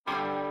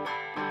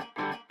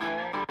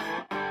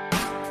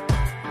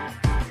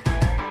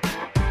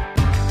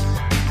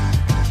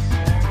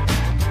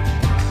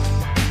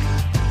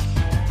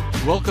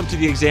Welcome to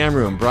the Exam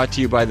Room, brought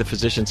to you by the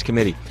Physicians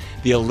Committee.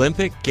 The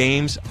Olympic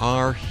Games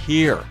are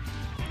here.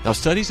 Now,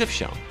 studies have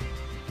shown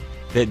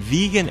that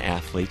vegan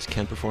athletes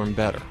can perform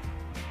better.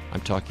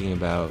 I'm talking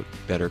about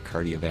better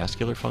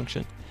cardiovascular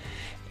function.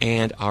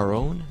 And our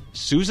own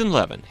Susan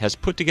Levin has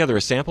put together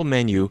a sample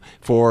menu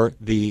for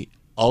the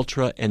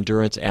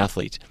ultra-endurance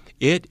athletes.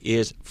 It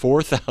is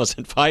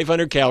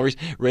 4,500 calories,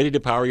 ready to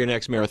power your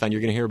next marathon.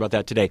 You're going to hear about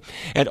that today.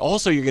 And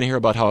also you're going to hear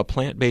about how a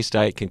plant-based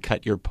diet can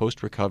cut your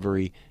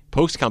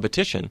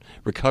post-competition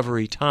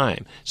recovery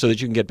time so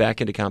that you can get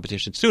back into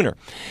competition sooner.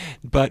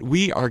 But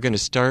we are going to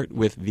start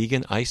with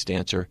vegan ice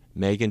dancer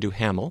Meagan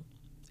Duhamel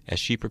as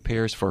she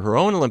prepares for her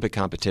own Olympic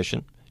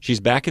competition. She's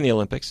back in the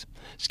Olympics,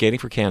 skating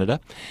for Canada.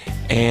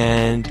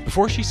 And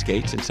before she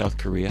skates in South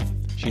Korea,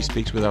 she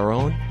speaks with our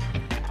own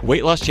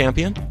weight loss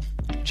champion,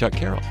 Chuck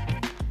Carroll.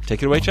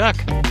 Take it away, Chuck.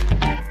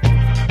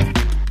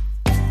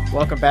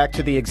 Welcome back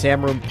to the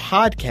Exam Room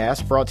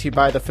podcast, brought to you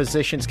by the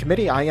Physicians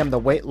Committee. I am the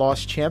weight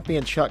loss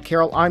champion, Chuck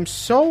Carroll. I'm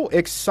so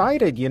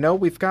excited. You know,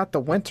 we've got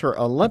the Winter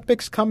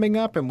Olympics coming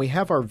up, and we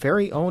have our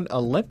very own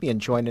Olympian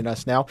joining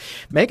us now,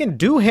 Meagan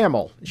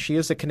Duhamel. She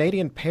is a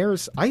Canadian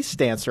pairs ice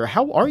dancer.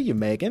 How are you,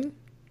 Meagan?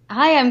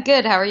 Hi, I'm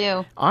good. How are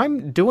you?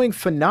 I'm doing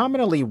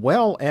phenomenally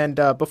well. And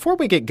before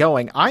we get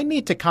going, I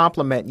need to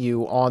compliment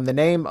you on the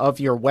name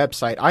of your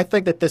website. I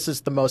think that this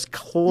is the most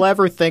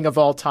clever thing of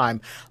all time,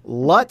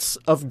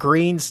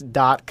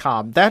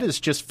 lutsofgreens.com. That is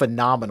just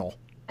phenomenal.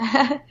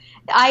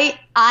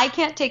 I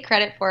can't take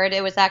credit for it.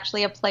 It was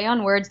actually a play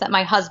on words that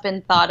my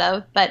husband thought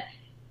of, but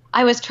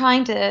I was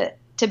trying to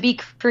be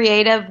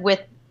creative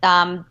with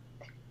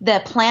the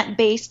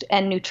plant-based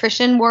and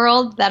nutrition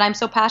world that I'm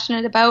so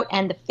passionate about,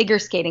 and the figure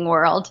skating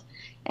world.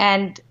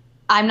 And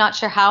I'm not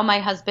sure how my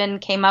husband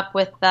came up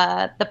with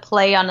the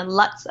play on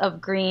Lutz of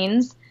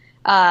Greens,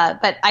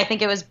 but I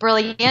think it was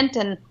brilliant.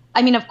 And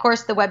I mean, of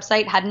course, the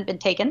website hadn't been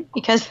taken,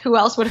 because who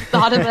else would have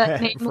thought of a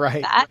name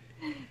right. like that?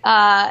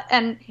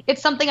 And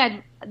it's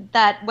something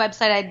that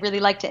website I'd really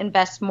like to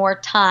invest more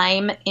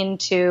time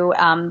into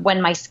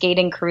when my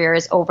skating career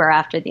is over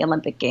after the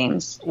Olympic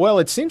Games. Well,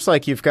 it seems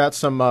like you've got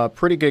some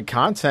pretty good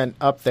content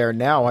up there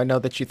now. I know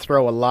that you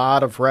throw a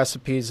lot of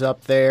recipes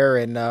up there,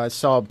 and I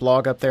saw a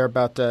blog up there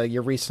about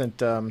your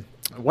recent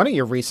one of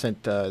your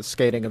recent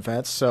skating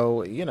events.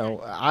 So, you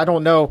know, I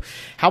don't know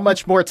how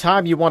much more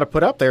time you want to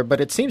put up there,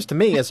 but it seems to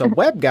me as a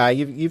web guy,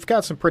 you've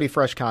got some pretty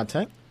fresh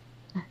content.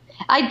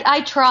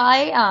 I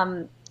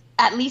try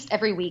at least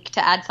every week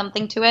to add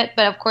something to it.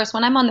 But of course,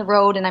 when I'm on the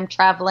road and I'm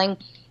traveling,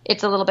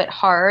 it's a little bit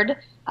hard.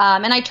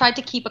 And I tried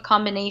to keep a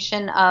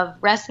combination of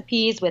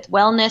recipes with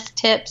wellness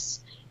tips,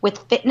 with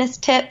fitness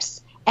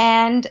tips,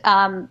 and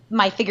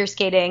my figure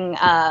skating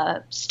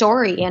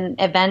story and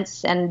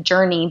events and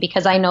journey,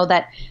 because I know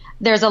that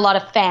there's a lot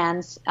of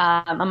fans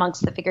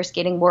amongst the figure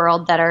skating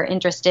world that are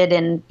interested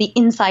in the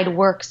inside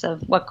works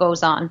of what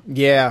goes on.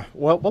 Yeah.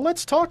 Well,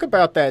 let's talk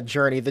about that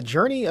journey, the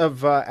journey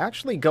of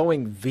actually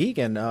going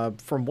vegan.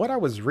 From what I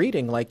was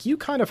reading, like, you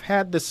kind of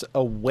had this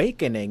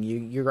awakening.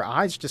 Your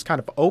eyes just kind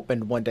of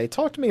opened one day.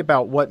 Talk to me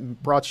about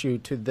what brought you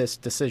to this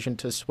decision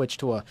to switch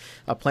to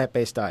a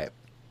plant-based diet.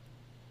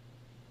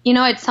 You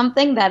know, it's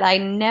something that I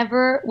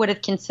never would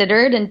have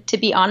considered. And to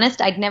be honest,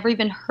 I'd never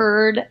even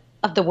heard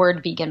of the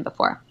word vegan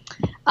before.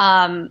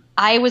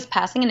 I was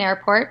passing an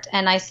airport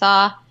and I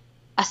saw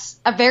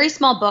a very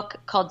small book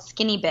called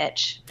Skinny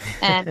Bitch,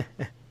 and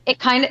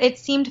it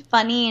seemed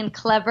funny and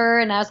clever,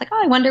 and I was like,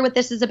 oh, I wonder what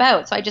this is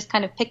about. So I just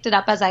kind of picked it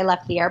up as I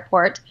left the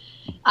airport.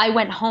 I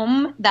went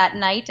home that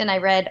night and I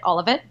read all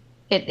of it.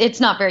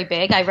 It's not very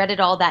big. I read it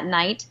all that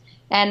night,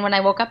 and when I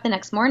woke up the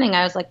next morning,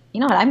 I was like,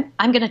 you know what,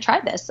 I'm going to try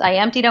this. I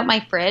emptied out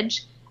my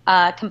fridge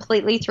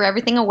completely, threw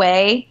everything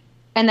away.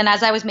 And then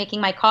as I was making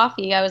my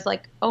coffee, I was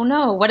like, oh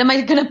no, what am I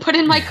going to put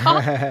in my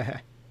coffee?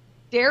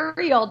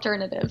 Dairy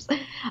alternatives.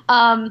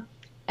 And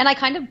I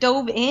kind of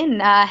dove in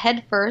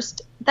head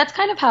first. That's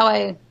kind of how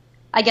I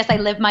guess I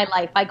live my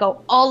life. I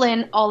go all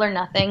in, all or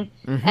nothing.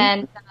 Mm-hmm.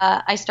 And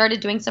I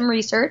started doing some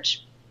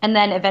research. And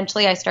then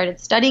eventually I started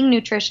studying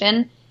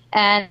nutrition.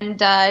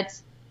 And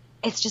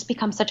it's just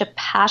become such a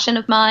passion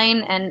of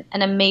mine and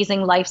an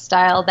amazing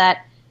lifestyle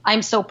that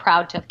I'm so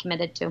proud to have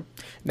committed to.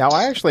 Now,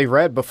 I actually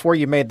read before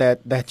you made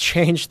that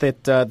change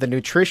that the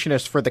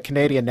nutritionist for the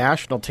Canadian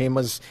national team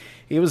was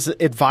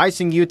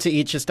advising you to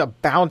eat just a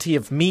bounty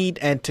of meat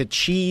and to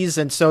cheese.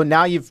 And so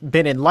now you've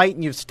been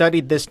enlightened, you've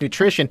studied this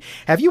nutrition.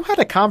 Have you had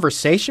a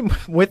conversation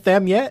with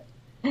them yet?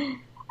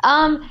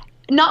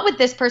 Not with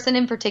this person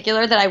in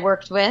particular that I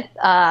worked with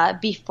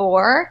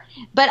before,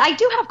 but I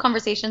do have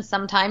conversations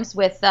sometimes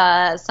with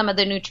some of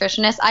the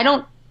nutritionists. I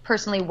don't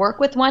personally work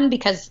with one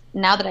because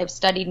now that I've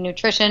studied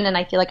nutrition and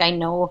I feel like I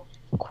know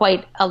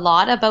quite a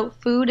lot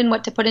about food and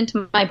what to put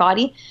into my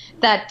body,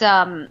 that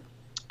and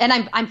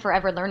I'm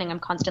forever learning. I'm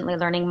constantly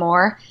learning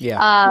more.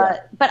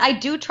 But I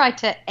do try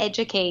to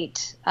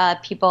educate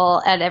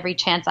people at every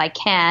chance I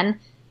can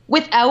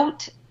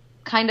without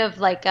kind of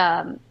like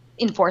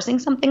enforcing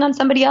something on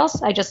somebody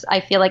else. I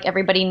feel like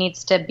everybody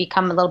needs to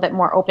become a little bit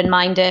more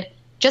open-minded,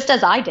 just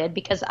as I did,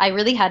 because I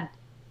really had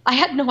I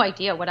had no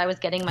idea what I was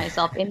getting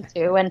myself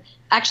into. And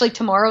actually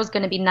tomorrow is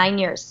going to be 9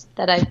 years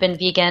that I've been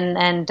vegan.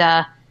 And,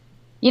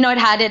 it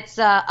had its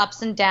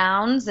ups and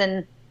downs,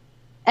 and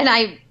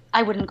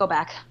I wouldn't go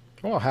back.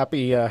 Well,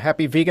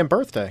 happy vegan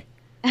birthday.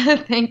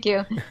 Thank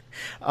you.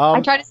 I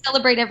try to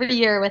celebrate every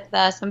year with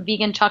some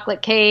vegan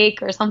chocolate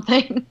cake or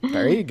something.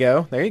 There you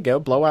go.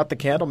 Blow out the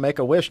candle, make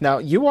a wish. Now,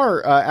 you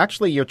are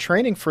you're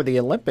training for the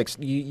Olympics.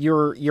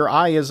 Your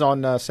eye is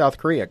on South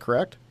Korea,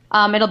 correct?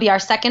 It'll be our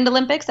second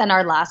Olympics and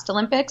our last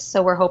Olympics,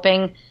 so we're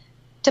hoping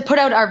to put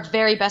out our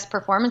very best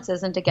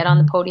performances and to get on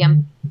the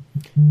podium.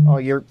 Oh,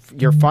 your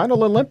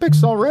final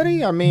Olympics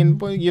already? I mean,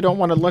 you don't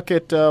want to look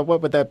at,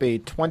 what would that be,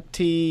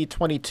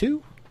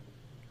 2022?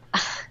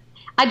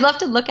 I'd love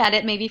to look at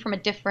it maybe from a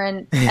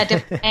different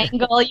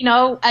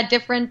angle, a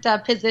different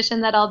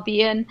position that I'll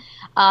be in.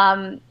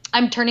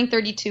 I'm turning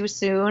 32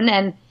 soon,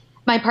 and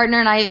my partner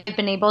and I have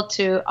been able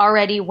to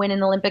already win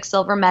an Olympic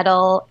silver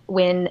medal,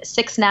 win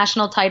 6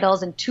 national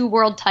titles and 2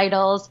 world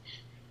titles.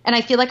 And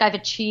I feel like I've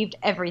achieved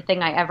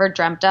everything I ever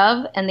dreamt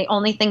of. And the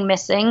only thing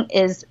missing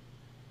is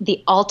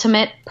the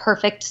ultimate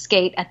perfect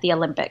skate at the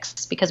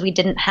Olympics, because we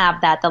didn't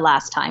have that the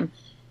last time.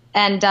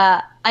 And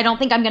I don't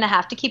think I'm going to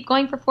have to keep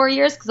going for 4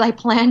 years, because I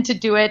plan to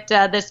do it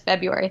this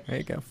February. There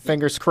you go.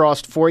 Fingers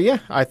crossed for you.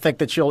 I think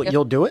that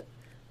you'll do it.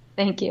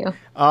 Thank you.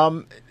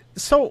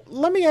 So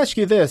let me ask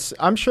you this.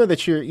 I'm sure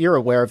that you're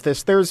aware of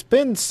this. There's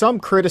been some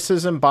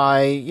criticism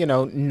by,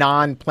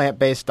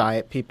 non-plant-based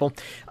diet people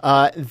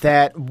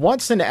that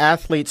once an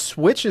athlete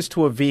switches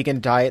to a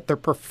vegan diet, their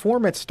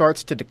performance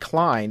starts to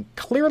decline.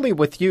 Clearly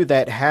with you,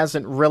 that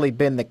hasn't really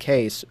been the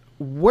case.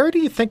 Where do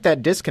you think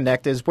that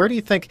disconnect is? Where do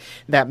you think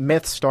that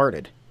myth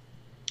started?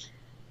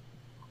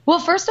 Well,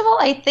 first of all,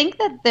 I think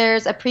that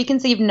there's a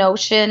preconceived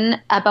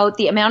notion about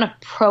the amount of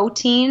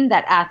protein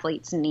that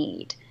athletes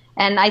need.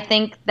 And I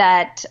think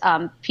that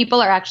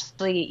people are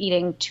actually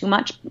eating too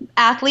much.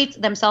 Athletes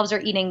themselves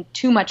are eating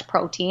too much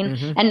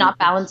protein and not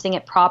balancing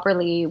it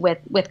properly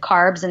with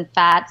carbs and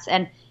fats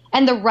and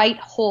the right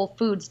whole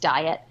foods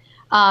diet.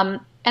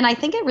 And I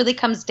think it really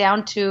comes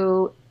down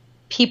to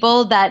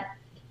people that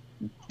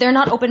they're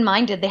not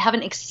open-minded. They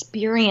haven't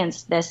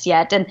experienced this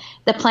yet. And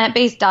the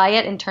plant-based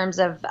diet in terms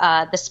of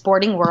the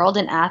sporting world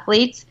and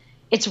athletes,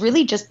 it's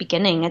really just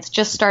beginning. It's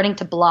just starting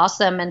to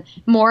blossom, and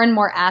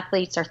more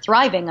athletes are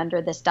thriving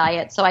under this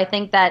diet. So I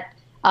think that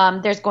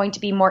there's going to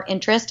be more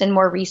interest and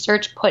more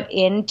research put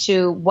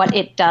into what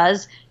it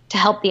does to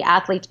help the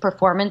athlete's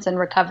performance and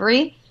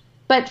recovery.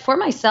 But for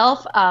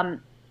myself,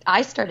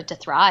 I started to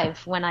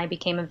thrive when I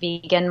became a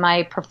vegan.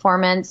 My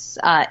performance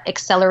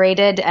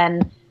accelerated,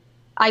 and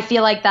I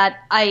feel like that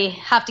I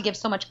have to give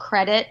so much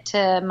credit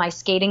to my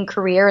skating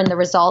career, and the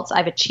results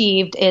I've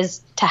achieved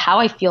is to how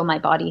I feel my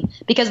body,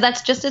 because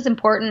that's just as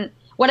important.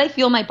 What I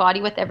fuel my body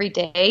with every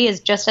day is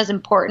just as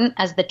important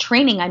as the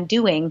training I'm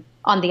doing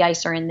on the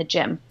ice or in the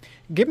gym.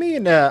 Give me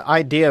an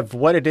idea of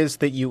what it is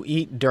that you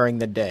eat during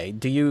the day.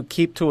 Do you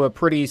keep to a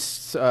pretty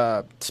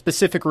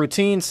specific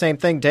routine, same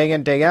thing day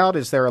in, day out?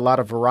 Is there a lot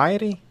of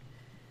variety?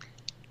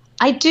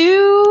 I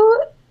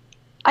do.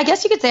 I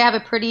guess you could say I have a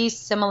pretty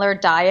similar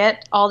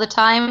diet all the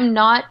time,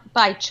 not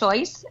by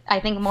choice. I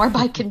think more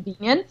by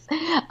convenience.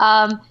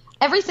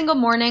 Every single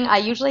morning, I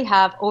usually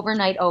have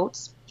overnight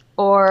oats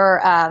or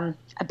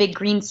a big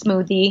green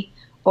smoothie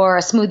or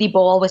a smoothie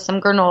bowl with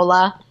some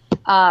granola.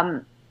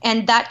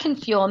 And that can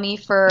fuel me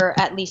for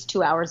at least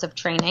 2 hours of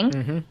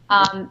training.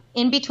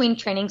 In between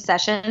training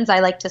sessions, I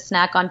like to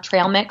snack on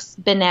trail mix,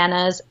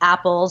 bananas,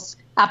 apples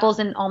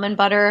and almond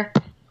butter,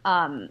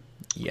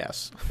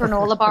 yes,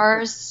 granola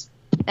bars,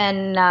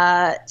 and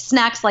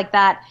snacks like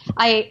that.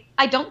 I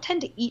don't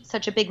tend to eat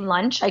such a big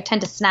lunch. I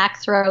tend to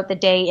snack throughout the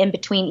day in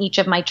between each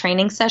of my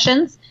training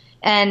sessions,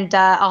 and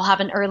I'll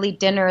have an early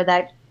dinner.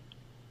 That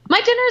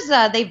my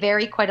dinners, they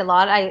vary quite a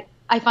lot.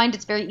 I find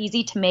it's very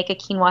easy to make a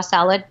quinoa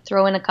salad,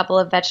 throw in a couple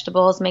of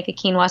vegetables, make a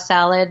quinoa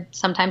salad.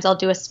 Sometimes I'll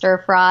do a stir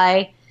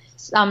fry.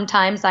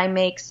 Sometimes I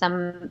make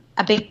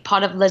a big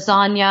pot of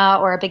lasagna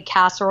or a big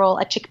casserole,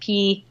 a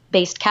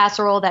chickpea-based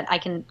casserole that I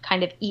can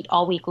kind of eat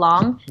all week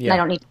long. Yeah. And I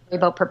don't need to worry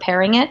about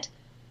preparing it.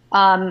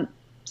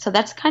 So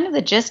that's kind of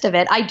the gist of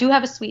it. I do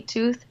have a sweet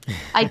tooth.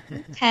 I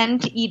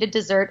tend to eat a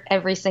dessert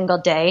every single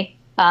day.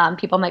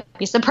 People might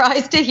be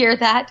surprised to hear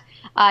that.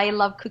 I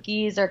love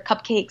cookies or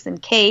cupcakes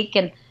and cake,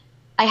 and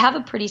I have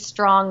a pretty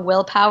strong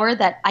willpower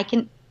that I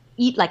can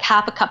eat like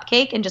half a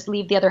cupcake and just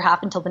leave the other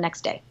half until the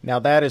next day. Now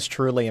that is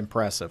truly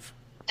impressive.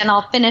 And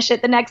I'll finish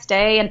it the next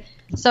day. And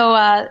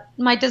so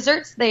my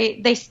desserts,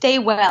 they stay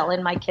well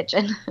in my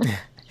kitchen.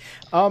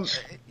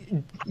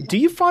 Do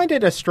you find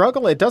it a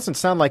struggle? It doesn't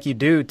sound like you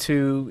do,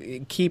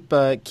 to keep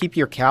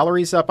your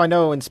calories up. I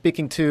know in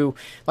speaking to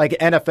like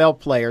NFL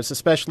players,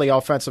 especially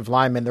offensive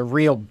linemen, the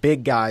real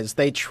big guys,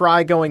 they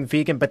try going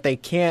vegan, but they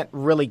can't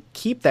really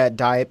keep that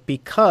diet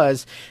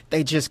because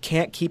they just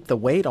can't keep the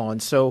weight on.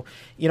 So,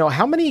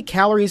 how many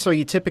calories are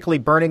you typically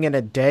burning in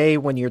a day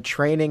when you're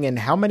training, and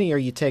how many are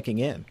you taking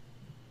in?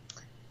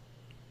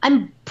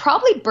 I'm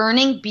probably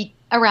burning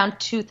around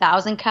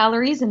 2,000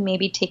 calories and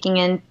maybe taking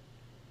in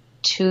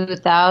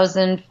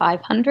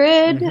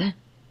 2,500.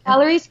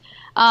 calories.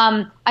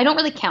 I don't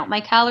really count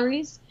my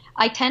calories.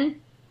 I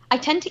tend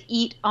to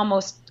eat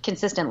almost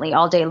consistently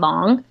all day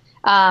long.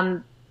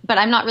 But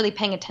I'm not really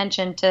paying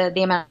attention to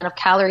the amount of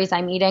calories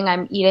I'm eating.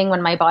 I'm eating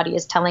when my body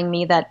is telling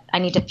me that I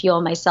need to fuel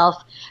myself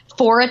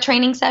for a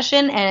training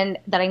session and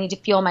that I need to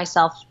fuel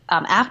myself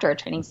after a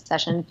training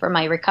session for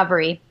my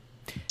recovery.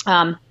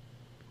 I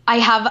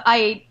have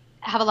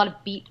a lot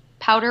of beet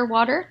powder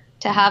water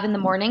to have in the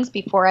mornings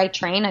before I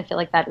train. I feel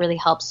like that really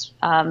helps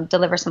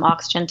deliver some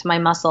oxygen to my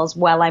muscles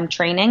while I'm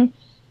training.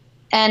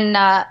 And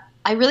I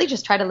really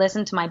just try to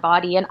listen to my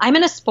body. And I'm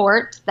in a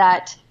sport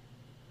that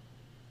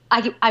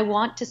I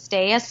want to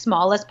stay as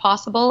small as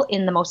possible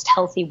in the most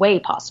healthy way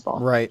possible.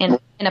 Right. In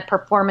a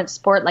performance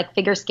sport like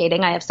figure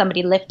skating, I have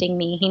somebody lifting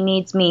me. He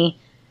needs me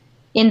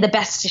in the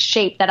best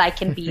shape that I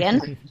can be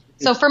in.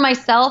 So for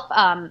myself,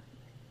 I'm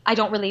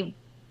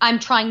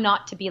trying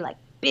not to be like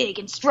big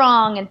and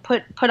strong and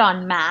put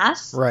on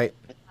mass. Right.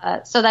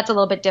 So that's a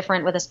little bit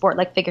different with a sport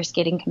like figure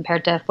skating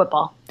compared to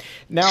football.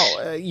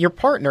 Now, your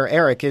partner,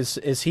 Eric,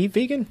 is he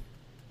vegan?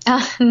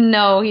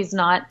 No, he's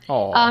not.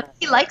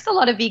 He likes a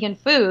lot of vegan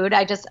food.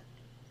 I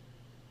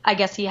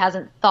guess he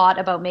hasn't thought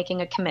about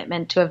making a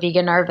commitment to a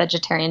vegan or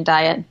vegetarian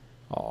diet.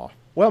 Oh,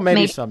 well,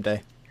 maybe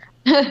someday.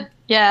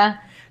 Yeah.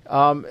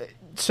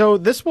 So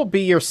this will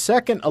be your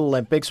second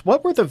Olympics.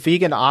 What were the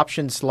vegan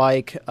options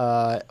like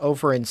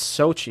over in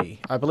Sochi?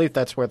 I believe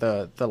that's where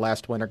the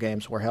last Winter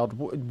Games were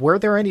held. Were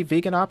there any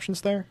vegan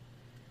options there?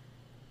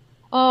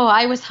 Oh,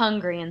 I was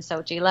hungry in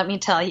Sochi, let me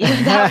tell you.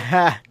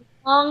 That was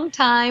a long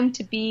time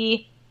to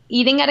be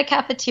eating at a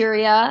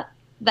cafeteria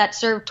that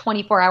served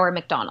 24-hour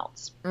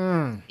McDonald's.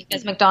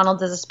 Because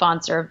McDonald's is a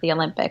sponsor of the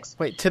Olympics.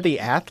 Wait, to the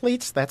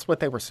athletes? That's what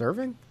they were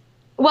serving?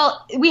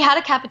 Well, we had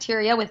a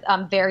cafeteria with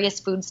various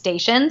food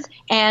stations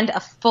and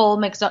a full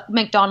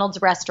McDonald's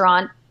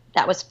restaurant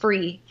that was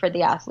free for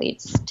the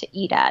athletes to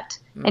eat at.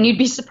 And you'd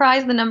be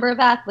surprised the number of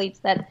athletes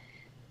that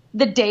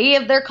the day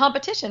of their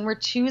competition were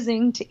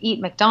choosing to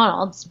eat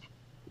McDonald's.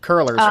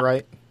 Curlers,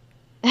 right?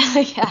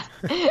 Yeah.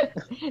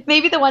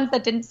 Maybe the ones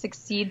that didn't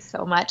succeed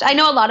so much. I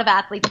know a lot of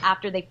athletes,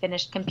 after they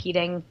finished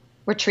competing,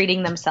 were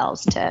treating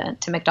themselves to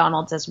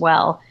McDonald's as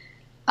well.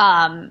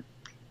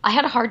 I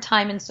had a hard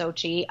time in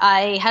Sochi.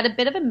 I had a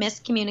bit of a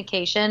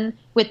miscommunication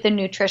with the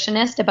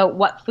nutritionist about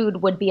what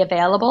food would be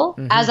available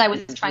as I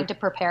was trying to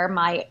prepare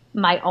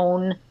my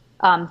own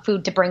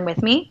food to bring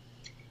with me.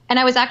 And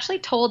I was actually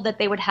told that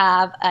they would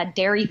have a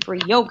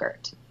dairy-free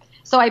yogurt.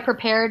 So I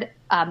prepared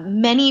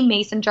many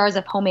mason jars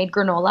of homemade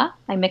granola.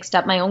 I mixed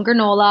up my own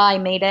granola. I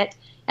made it.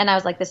 And I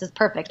was like, this is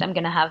perfect. I'm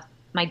going to have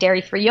my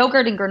dairy-free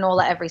yogurt and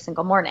granola every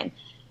single morning.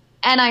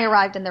 And I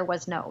arrived and there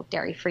was no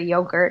dairy-free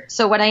yogurt.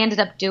 So what I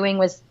ended up doing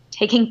was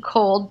taking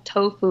cold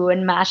tofu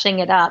and mashing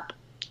it up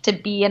to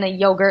be in a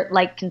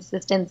yogurt-like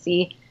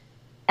consistency.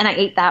 And I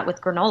ate that with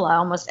granola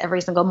almost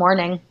every single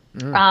morning.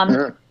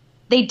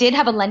 They did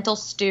have a lentil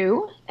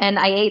stew, and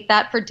I ate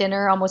that for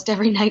dinner almost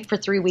every night for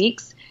 3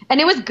 weeks. And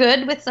it was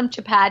good with some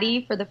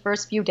chapati for the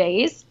first few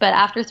days, but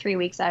after 3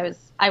 weeks, I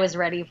was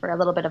ready for a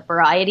little bit of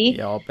variety.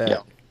 Yeah, I'll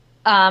bet.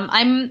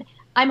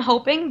 I'm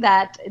hoping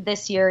that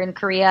this year in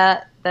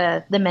Korea,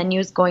 the menu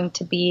is going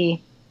to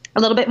be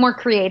a little bit more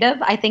creative.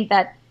 I think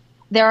that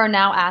there are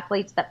now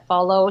athletes that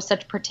follow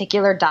such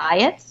particular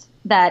diets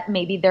that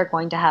maybe they're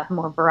going to have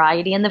more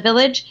variety in the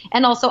village.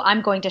 And also,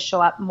 I'm going to show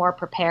up more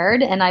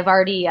prepared, and I've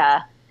already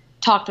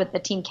talked with the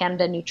Team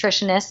Canada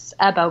nutritionists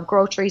about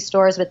grocery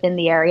stores within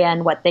the area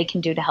and what they can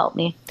do to help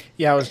me.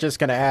 Yeah, I was just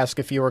going to ask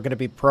if you were going to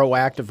be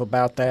proactive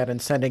about that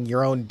and sending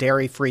your own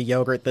dairy-free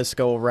yogurt this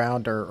go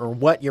around, or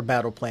what your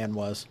battle plan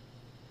was.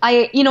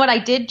 You know what? I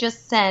did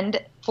just send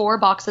 4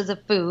 boxes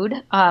of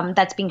food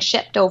that's being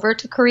shipped over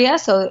to Korea,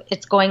 so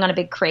it's going on a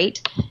big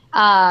crate.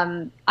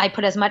 I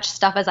put as much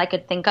stuff as I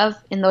could think of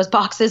in those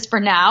boxes for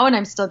now, and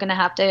I'm still going to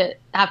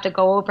have to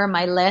go over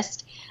my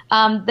list.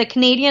 The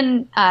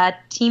Canadian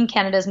Team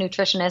Canada's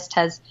nutritionist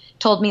has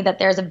told me that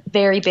there's a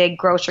very big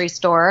grocery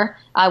store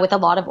with a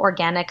lot of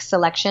organic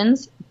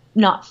selections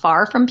not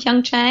far from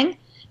Pyeongchang.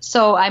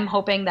 So I'm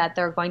hoping that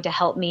they're going to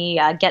help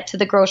me get to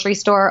the grocery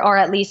store, or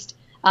at least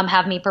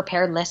have me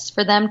prepare lists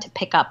for them to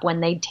pick up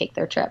when they take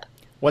their trip.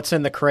 What's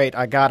in the crate?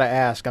 I got to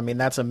ask. I mean,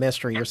 that's a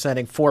mystery. You're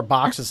sending 4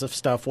 boxes of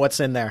stuff. What's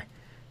in there?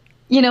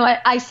 You know,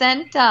 I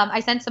sent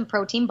some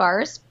protein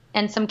bars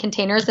and some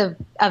containers of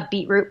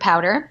beetroot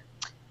powder.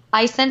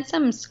 I sent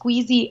some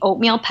squeezy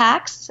oatmeal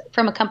packs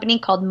from a company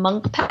called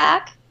Monk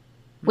Pack,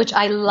 which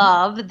I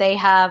love. They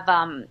have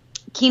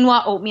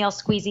quinoa oatmeal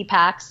squeezy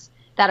packs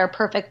that are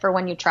perfect for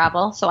when you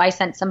travel. So I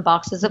sent some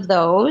boxes of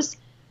those.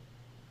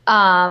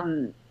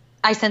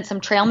 I sent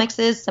some trail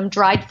mixes, some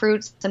dried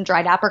fruits, some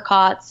dried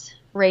apricots,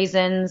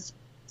 raisins,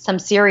 some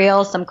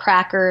cereal, some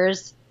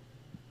crackers,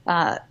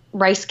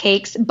 rice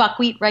cakes,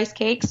 buckwheat rice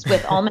cakes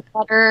with almond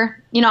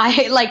butter. You know,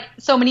 I like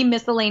so many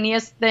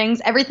miscellaneous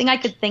things, everything I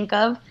could think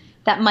of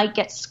that might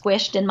get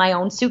squished in my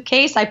own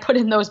suitcase, I put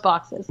in those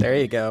boxes. There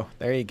you go.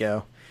 There you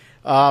go.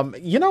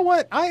 You know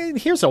what?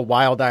 Here's a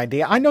wild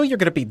idea. I know you're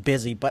going to be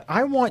busy, but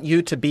I want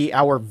you to be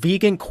our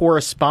vegan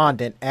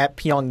correspondent at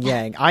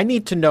Pyongyang. I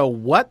need to know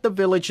what the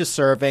village is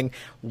serving,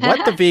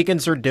 what the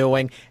vegans are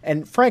doing,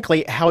 and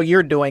frankly, how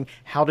you're doing.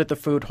 How did the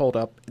food hold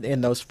up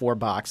in those 4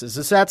 boxes?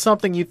 Is that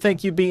something you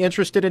think you'd be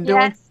interested in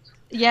doing?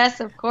 Yes,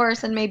 of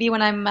course. And maybe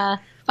when I'm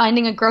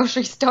finding a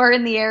grocery store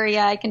in the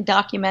area, I can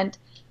document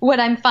what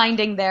I'm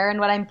finding there and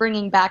what I'm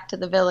bringing back to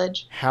the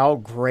village. How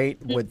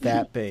great would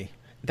that be?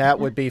 That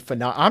would be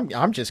phenomenal.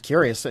 I'm just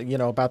curious,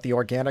 about the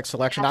organic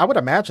selection. I would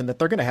imagine that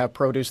they're going to have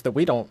produce that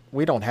we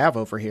don't have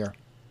over here.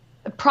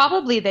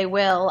 Probably they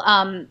will.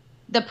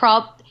 The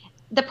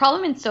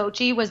problem in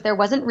Sochi was there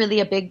wasn't really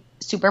a big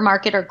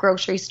supermarket or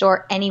grocery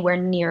store anywhere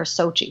near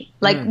Sochi.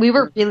 We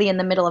were really in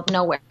the middle of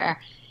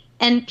nowhere.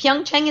 And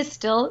Pyeongchang is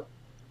still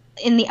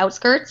in the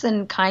outskirts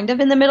and kind of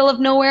in the middle of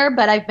nowhere,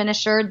 but I've been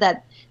assured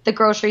that the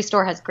grocery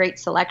store has great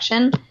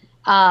selection.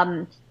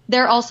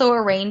 They're also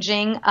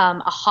arranging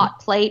a hot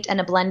plate and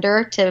a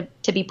blender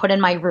to be put in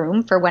my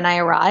room for when I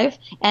arrive,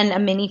 and a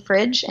mini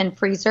fridge and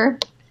freezer.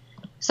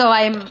 So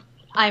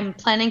I'm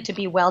planning to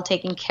be well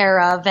taken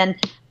care of, and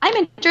I'm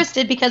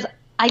interested because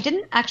I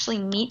didn't actually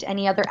meet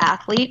any other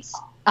athletes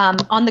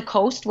on the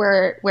coast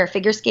where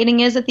figure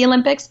skating is at the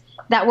Olympics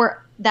that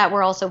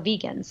were also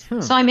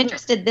vegans. So I'm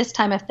interested this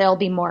time if there'll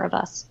be more of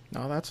us.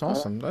 Oh, that's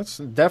awesome. That's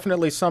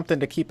definitely something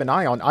to keep an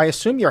eye on. I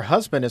assume your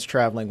husband is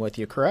traveling with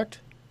you, correct?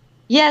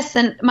 Yes,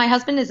 and my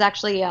husband is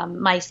actually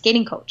my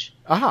skating coach.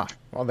 Aha,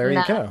 well, there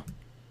you go.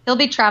 He'll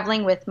be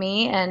traveling with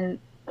me and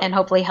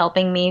hopefully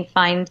helping me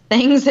find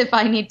things if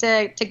I need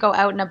to go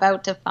out and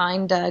about to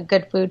find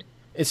good food.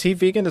 Is he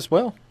vegan as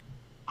well?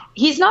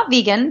 He's not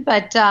vegan,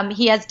 but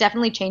he has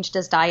definitely changed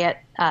his diet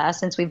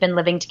since we've been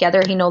living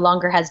together. He no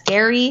longer has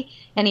dairy,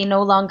 and he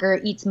no longer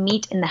eats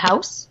meat in the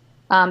house.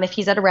 If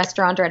he's at a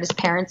restaurant or at his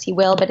parents', he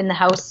will, but in the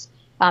house,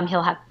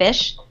 he'll have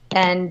fish.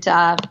 And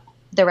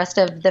the rest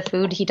of the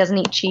food, he doesn't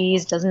eat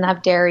cheese, doesn't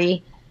have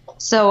dairy.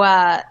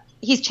 So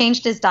he's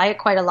changed his diet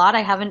quite a lot.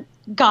 I haven't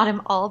got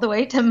him all the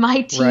way to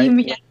my team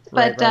yet,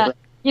 but right.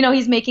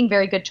 He's making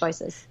very good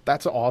choices.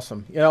 That's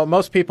awesome.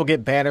 Most people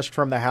get banished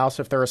from the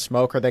house if they're a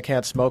smoker. They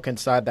can't smoke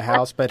inside the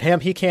house, but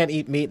he can't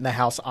eat meat in the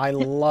house. I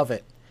love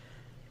it.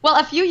 Well,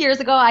 a few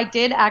years ago, I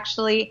did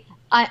actually.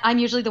 I'm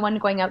usually the one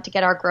going out to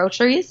get our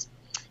groceries.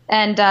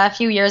 And a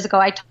few years ago,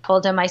 I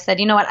told him, I said,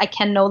 you know what, I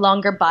can no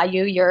longer buy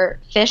you your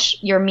fish,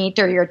 your meat,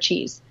 or your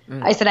cheese.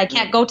 I said, I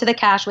can't go to the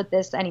cash with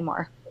this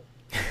anymore.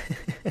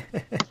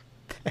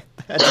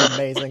 That's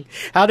amazing.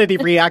 How did he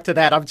react to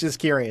that? I'm just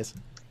curious.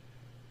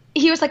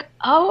 He was like,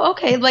 oh,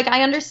 okay,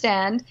 I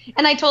understand.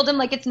 And I told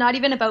him, it's not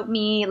even about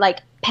me,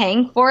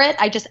 paying for it.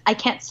 I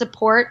can't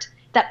support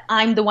that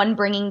I'm the one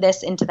bringing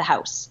this into the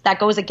house. That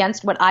goes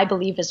against what I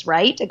believe is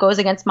right. It goes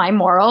against my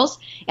morals.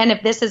 And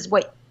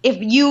if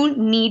you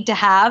need to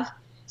have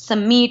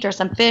some meat or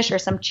some fish or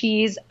some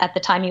cheese at the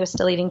time he was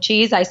still eating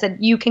cheese, I said,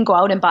 you can go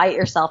out and buy it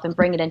yourself and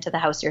bring it into the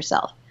house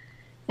yourself.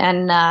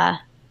 And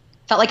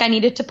felt like I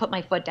needed to put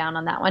my foot down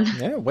on that one.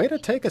 Yeah, way to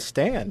take a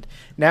stand.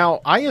 Now,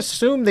 I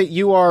assume that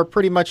you are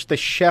pretty much the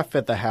chef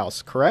at the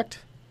house, correct?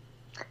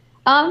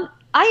 I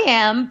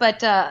am,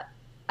 but I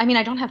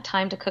don't have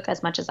time to cook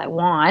as much as I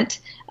want.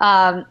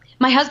 My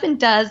husband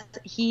does.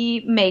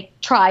 He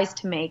tries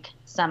to make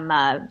some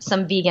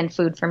vegan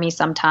food for me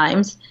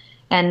sometimes,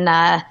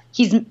 and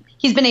he's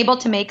been able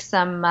to make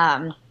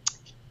some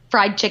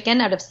fried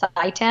chicken out of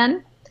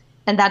seitan,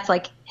 and that's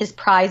his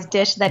prize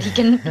dish that he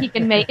can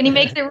make, and he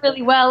makes it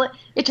really well.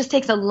 It just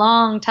takes a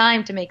long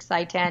time to make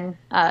seitan.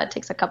 It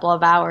takes a couple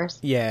of hours.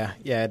 Yeah,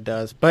 it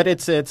does, but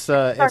it's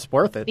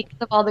worth it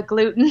because of all the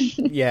gluten.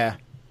 Yeah,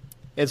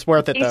 it's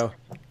worth it though.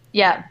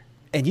 Yeah.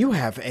 And you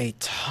have a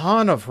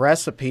ton of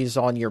recipes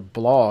on your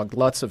blog,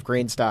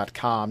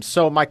 lutzofgreens.com.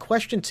 So my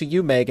question to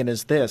you, Meagan,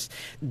 is this.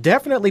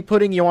 Definitely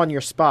putting you on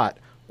your spot.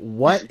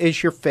 What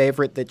is your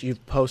favorite that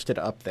you've posted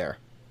up there?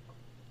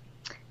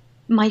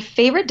 My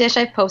favorite dish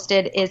I've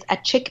posted is a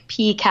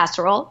chickpea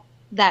casserole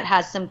that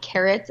has some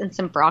carrots and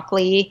some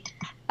broccoli,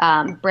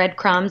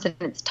 breadcrumbs, and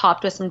it's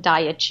topped with some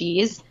diet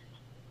cheese.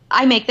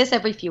 I make this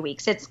every few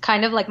weeks. It's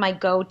kind of like my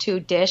go-to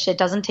dish. It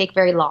doesn't take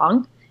very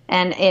long.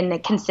 And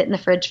it can sit in the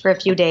fridge for a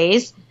few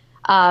days.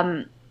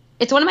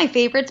 It's one of my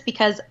favorites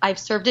because I've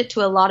served it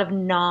to a lot of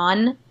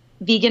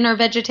non-vegan or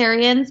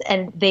vegetarians,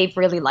 and they've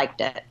really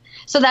liked it.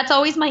 So that's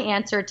always my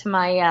answer to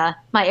my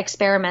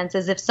experiments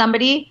is if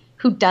somebody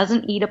who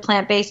doesn't eat a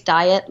plant-based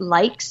diet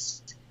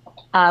likes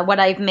what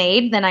I've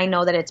made, then I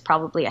know that it's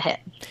probably a hit.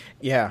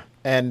 Yeah.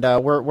 And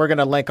we're going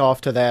to link off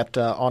to that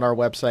on our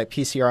website,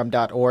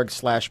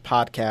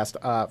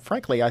 pcrm.org/podcast.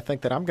 Frankly, I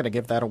think that I'm going to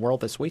give that a whirl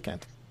this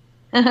weekend.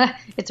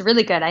 It's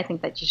really good. I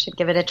think that you should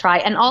give it a try.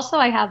 And also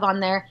I have on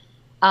there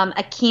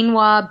a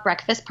quinoa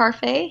breakfast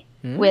parfait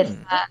with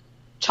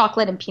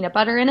chocolate and peanut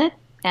butter in it.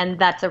 And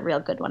that's a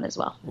real good one as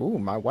well. Ooh,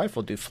 my wife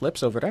will do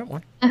flips over that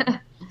one.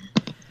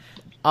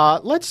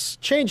 Let's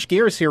change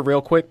gears here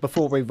real quick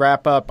before we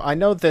wrap up. I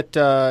know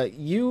that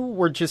you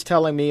were just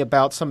telling me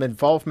about some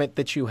involvement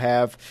that you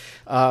have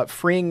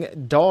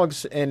freeing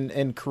dogs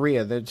in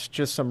Korea. There's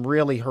just some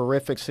really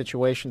horrific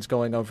situations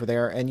going over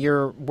there, and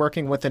you're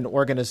working with an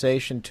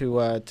organization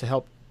to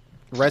help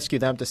rescue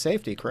them to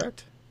safety,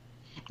 correct?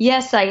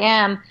 Yes, I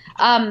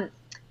am.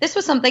 This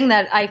was something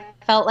that I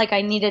felt like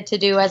I needed to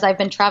do as I've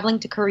been traveling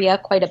to Korea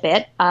quite a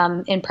bit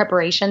in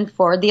preparation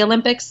for the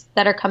Olympics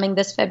that are coming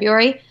this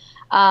February.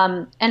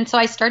 And so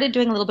I started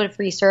doing a little bit of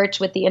research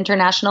with the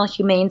International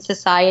Humane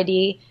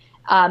Society,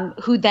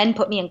 who then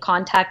put me in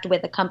contact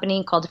with a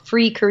company called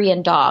Free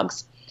Korean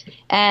Dogs.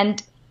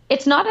 And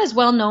it's not as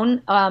well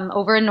known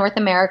over in North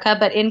America,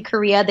 but in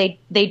Korea,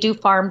 they do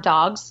farm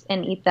dogs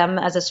and eat them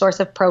as a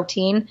source of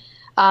protein.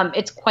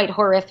 It's quite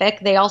horrific.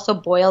 They also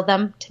boil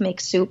them to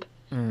make soup.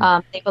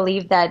 They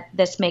believe that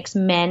this makes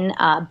men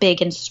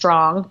big and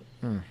strong.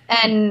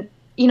 And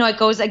it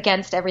goes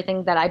against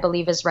everything that I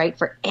believe is right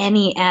for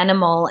any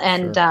animal.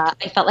 And I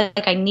felt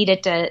like I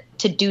needed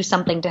to do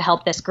something to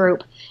help this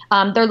group.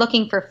 They're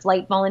looking for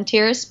flight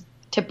volunteers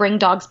to bring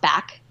dogs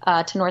back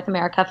to North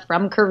America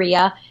from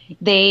Korea.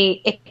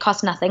 It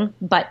costs nothing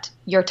but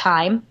your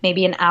time,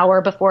 maybe an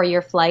hour before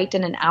your flight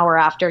and an hour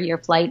after your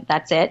flight.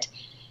 That's it.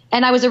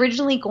 And I was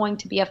originally going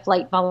to be a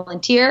flight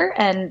volunteer,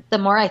 and the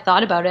more I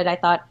thought about it, I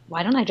thought,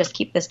 why don't I just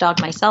keep this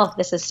dog myself?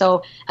 This is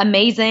so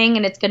amazing,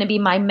 and it's going to be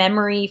my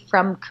memory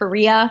from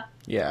Korea.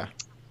 Yeah.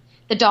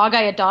 The dog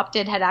I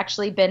adopted had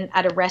actually been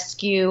at a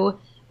rescue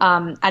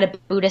at a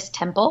Buddhist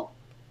temple,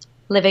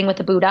 living with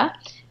the Buddha,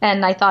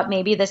 and I thought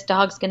maybe this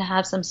dog's going to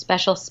have some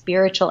special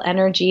spiritual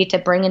energy to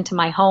bring into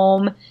my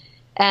home.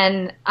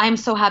 And I'm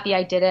so happy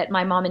I did it.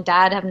 My mom and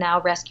dad have now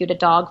rescued a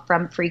dog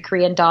from Free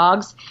Korean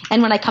Dogs.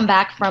 And when I come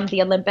back from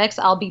the Olympics,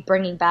 I'll be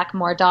bringing back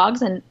more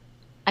dogs, and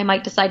I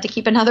might decide to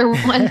keep another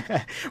one.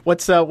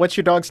 What's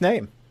your dog's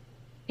name?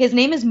 His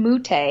name is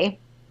Mute. And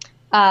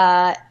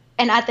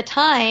at the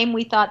time,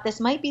 we thought this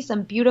might be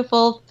some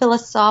beautiful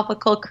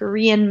philosophical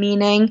Korean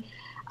meaning.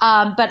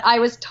 But I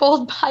was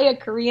told by a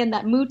Korean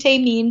that Mute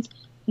means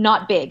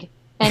not big.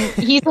 And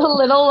he's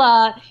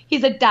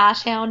he's a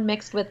dachshund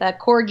mixed with a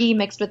corgi,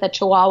 mixed with a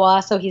chihuahua.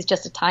 So he's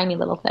just a tiny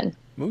little thing.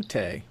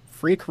 Mute,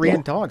 Free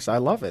Korean Dogs. I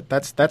love it.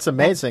 That's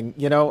amazing.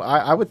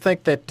 I would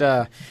think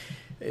that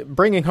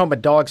bringing home a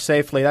dog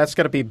safely, that's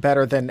going to be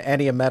better than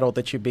any medal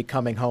that you'd be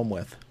coming home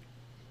with.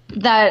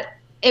 That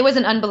it was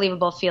an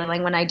unbelievable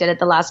feeling when I did it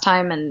the last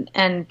time,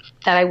 and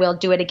that I will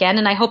do it again.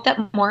 And I hope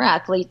that more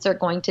athletes are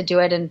going to do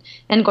it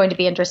and going to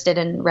be interested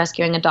in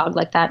rescuing a dog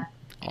like that.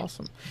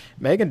 Awesome.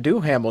 Meagan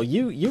Duhamel,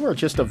 you are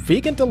just a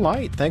vegan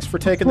delight. Thanks for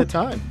taking the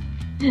time.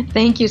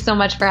 Thank you so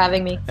much for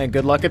having me. And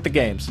good luck at the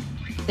games.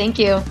 Thank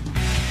you.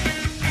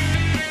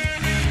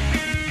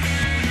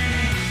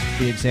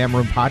 The Exam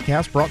Room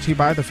Podcast brought to you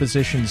by the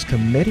Physicians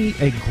Committee.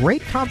 A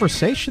great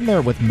conversation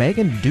there with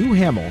Meagan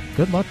Duhamel.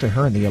 Good luck to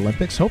her in the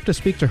Olympics. Hope to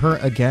speak to her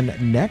again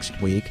next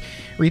week.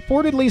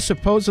 Reportedly,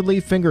 supposedly,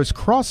 fingers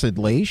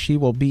crossedly, she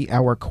will be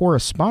our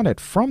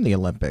correspondent from the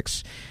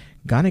Olympics.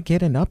 Gonna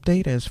get an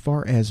update as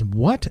far as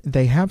what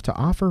they have to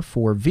offer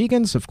for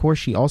vegans. Of course,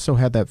 she also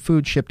had that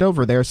food shipped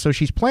over there, so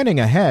she's planning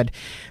ahead.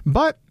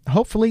 But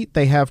hopefully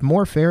they have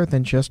more fare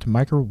than just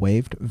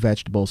microwaved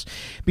vegetables.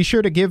 Be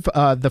sure to give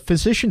the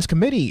Physicians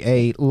Committee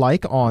a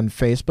like on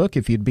Facebook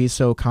if you'd be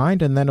so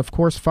kind. And then, of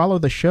course, follow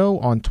the show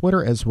on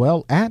Twitter as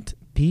well at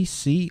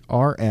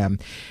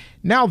PCRM.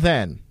 Now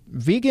then,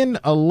 Vegan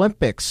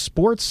Olympics,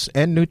 Sports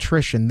and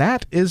Nutrition.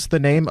 That is the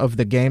name of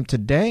the game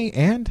today,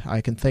 and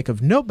I can think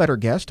of no better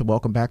guest to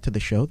welcome back to the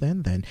show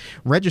than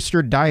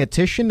registered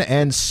dietitian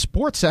and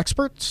sports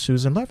expert,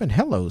 Susan Levin.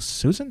 Hello,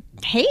 Susan.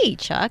 Hey,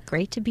 Chuck.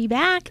 Great to be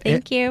back.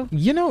 Thank you.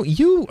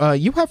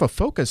 You have a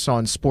focus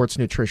on sports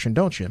nutrition,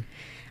 don't you?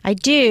 I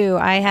do.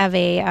 I have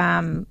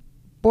a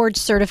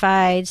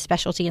board-certified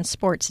specialty in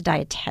sports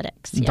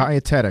dietetics. Yeah.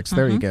 Dietetics.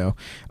 There you go.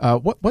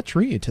 What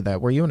drew you to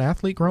that? Were you an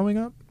athlete growing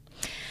up?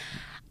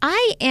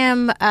 I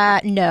am,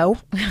 no.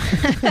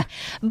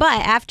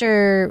 But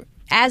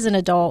as an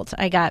adult,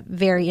 I got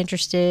very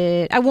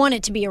interested. I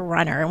wanted to be a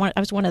runner. I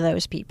was one of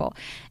those people.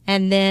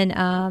 And then,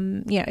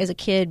 as a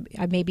kid,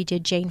 I maybe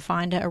did Jane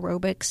Fonda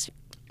aerobics,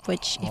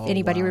 which if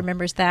anybody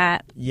remembers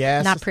that,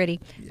 yes, not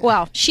pretty. Yeah.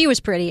 Well, she was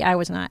pretty. I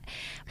was not.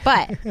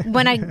 But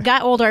when I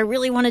got older, I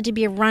really wanted to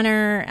be a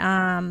runner.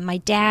 My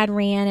dad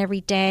ran every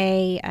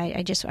day.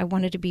 I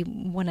wanted to be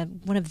one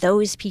of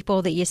those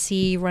people that you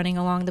see running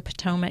along the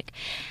Potomac.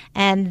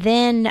 And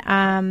then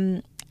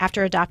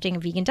after adopting a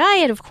vegan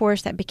diet, of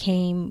course, that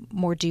became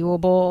more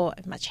doable,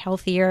 much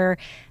healthier.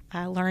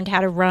 I learned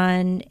how to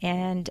run,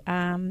 and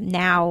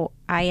now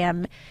I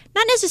am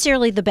not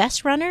necessarily the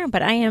best runner,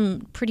 but I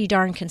am pretty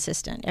darn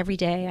consistent. Every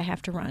day I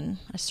have to run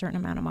a certain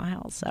amount of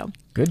miles. So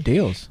good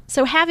deals.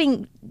 So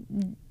having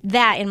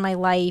that in my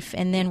life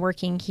and then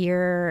working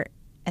here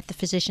at the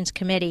Physicians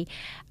Committee,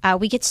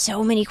 we get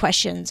so many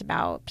questions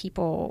about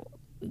people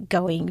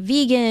going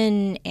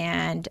vegan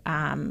and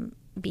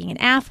being an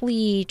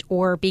athlete,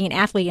 or being an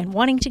athlete and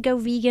wanting to go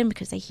vegan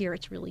because they hear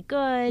it's really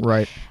good.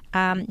 Right.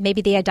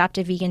 Maybe they adopt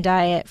a vegan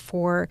diet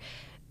for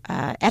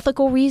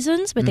ethical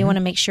reasons, but they want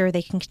to make sure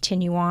they can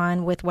continue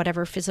on with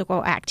whatever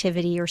physical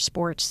activity or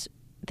sports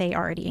they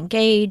already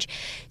engage.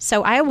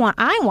 So I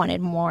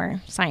wanted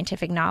more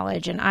scientific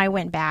knowledge, and I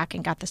went back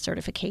and got the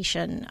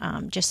certification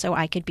just so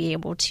I could be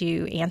able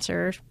to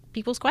answer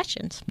people's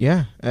questions.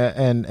 Yeah,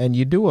 and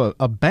you do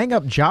a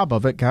bang-up job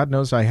of it. God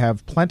knows I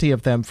have plenty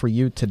of them for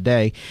you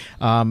today.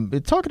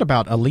 Talking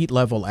about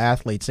elite-level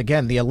athletes,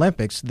 again, the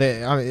Olympics,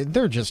 there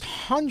are just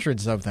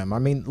hundreds of them. I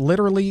mean,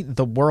 literally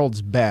the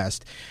world's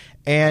best.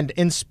 And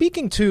in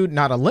speaking to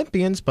not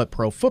Olympians, but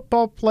pro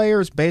football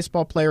players,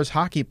 baseball players,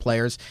 hockey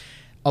players,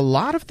 a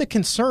lot of the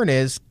concern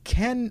is,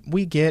 can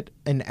we get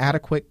an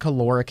adequate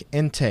caloric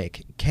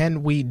intake?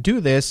 Can we do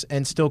this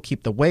and still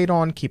keep the weight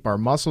on, keep our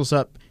muscles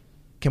up?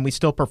 Can we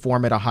still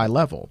perform at a high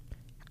level?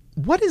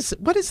 What is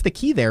the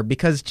key there?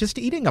 Because just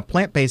eating a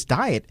plant-based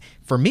diet,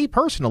 for me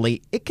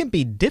personally, it can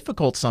be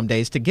difficult some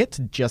days to get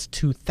to just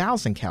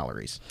 2,000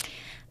 calories.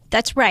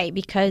 That's right,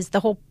 because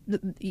the whole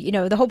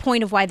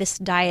point of why this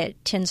diet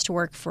tends to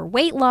work for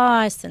weight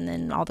loss and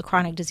then all the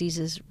chronic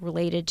diseases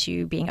related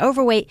to being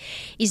overweight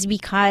is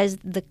because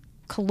the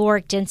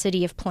caloric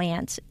density of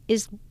plants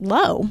is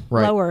low,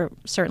 lower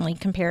certainly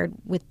compared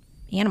with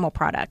animal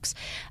products,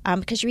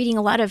 because you're eating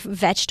a lot of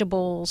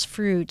vegetables,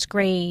 fruits,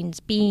 grains,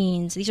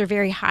 beans. These are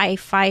very high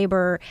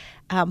fiber,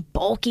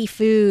 bulky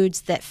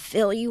foods that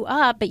fill you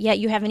up, but yet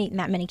you haven't eaten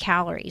that many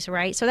calories,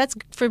 right? So that's,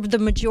 for the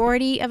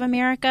majority of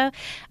America,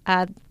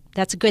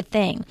 that's a good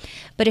thing.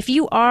 But if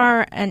you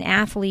are an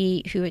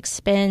athlete who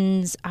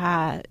expends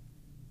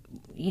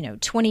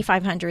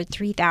 2,500,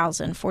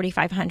 3,000,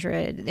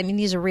 4,500. I mean,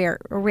 these are a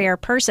rare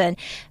person,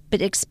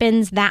 but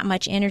expends that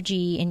much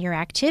energy in your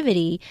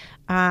activity,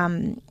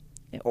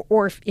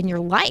 or in your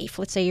life.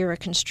 Let's say you're a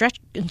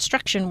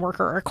construction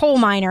worker or a coal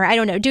miner, I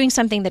don't know, doing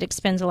something that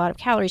expends a lot of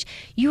calories.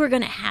 You are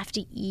going to have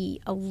to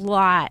eat a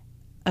lot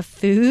of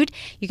food.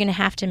 You're going to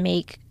have to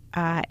make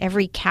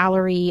every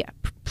calorie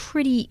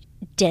pretty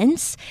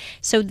dense.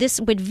 So this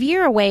would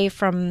veer away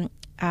from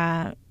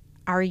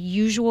our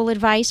usual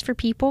advice for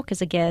people,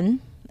 because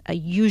again,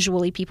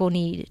 usually people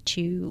need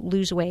to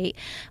lose weight.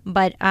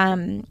 But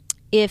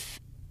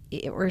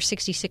or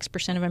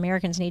 66% of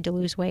Americans need to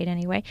lose weight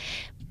anyway.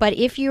 But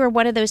if you are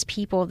one of those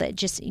people that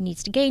just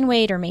needs to gain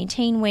weight or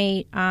maintain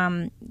weight,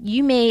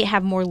 you may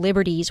have more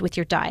liberties with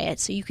your diet.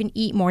 So you can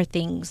eat more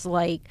things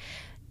like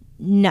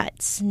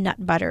nuts,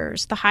 nut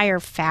butters, the higher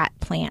fat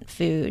plant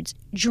foods,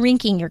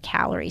 drinking your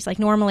calories. Like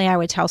normally I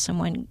would tell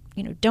someone,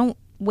 don't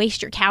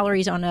waste your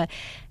calories on a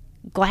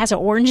glass of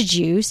orange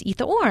juice, eat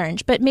the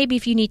orange. But maybe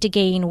if you need to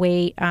gain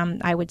weight,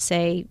 I would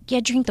say,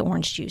 drink the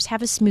orange juice.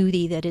 Have a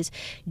smoothie that is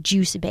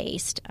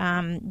juice-based.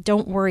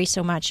 Don't worry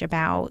so much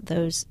about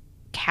those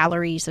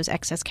calories, those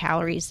excess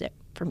calories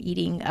from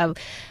eating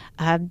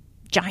a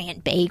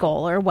giant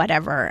bagel or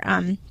whatever.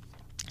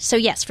 So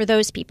yes, for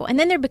those people. And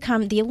then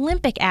the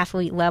Olympic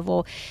athlete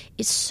level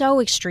is so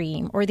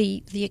extreme, or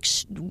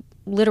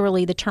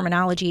literally the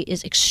terminology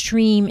is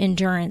extreme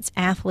endurance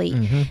athlete,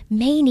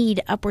 may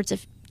need upwards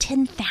of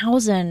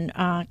 10,000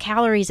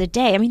 calories a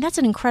day. I mean, that's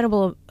an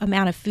incredible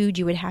amount of food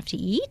you would have to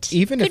eat.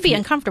 Could be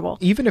uncomfortable.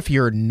 Even if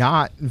you're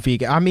not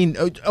vegan. I mean,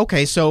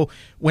 okay, so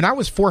when I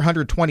was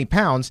 420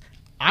 pounds,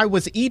 I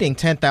was eating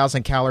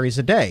 10,000 calories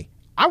a day.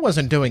 I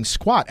wasn't doing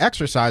squat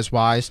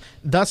exercise-wise,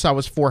 thus I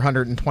was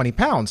 420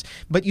 pounds.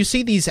 But you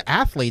see these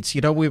athletes,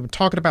 we were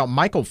talking about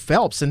Michael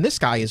Phelps, and this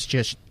guy is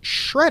just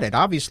shredded.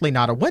 Obviously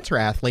not a winter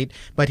athlete,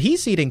 but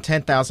he's eating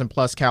 10,000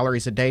 plus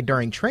calories a day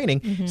during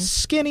training.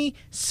 Skinny,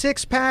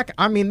 six-pack.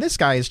 I mean, this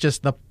guy is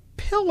just the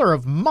pillar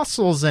of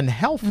muscles and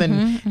health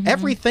and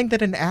everything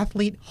that an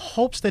athlete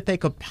hopes that they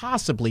could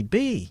possibly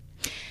be.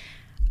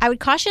 I would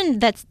caution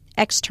that's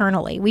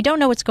externally. We don't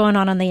know what's going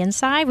on the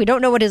inside. We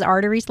don't know what his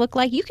arteries look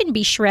like. You can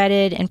be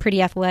shredded and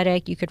pretty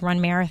athletic. You could run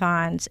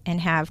marathons and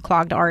have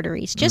clogged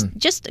arteries.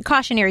 Just a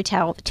cautionary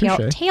tale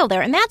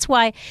there. And that's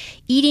why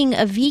eating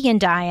a vegan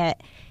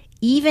diet,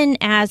 even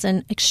as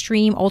an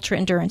extreme ultra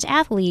endurance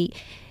athlete,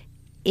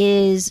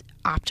 is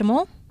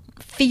optimal.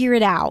 Figure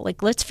it out.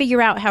 Like, let's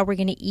figure out how we're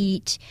going to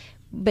eat,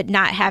 but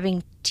not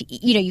having to,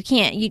 you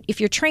can't, if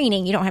you're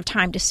training, you don't have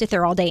time to sit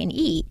there all day and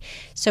eat.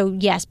 So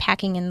yes,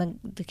 packing in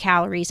the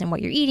calories and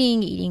what you're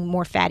eating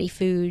more fatty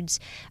foods,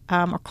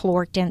 or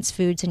caloric dense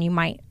foods than you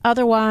might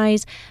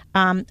otherwise.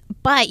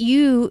 But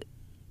you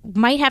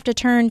might have to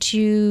turn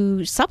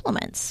to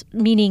supplements,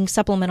 meaning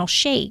supplemental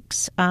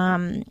shakes.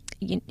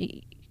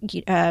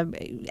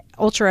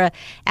 Ultra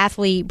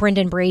athlete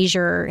Brendan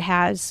Brazier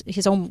has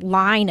his own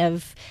line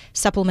of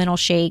supplemental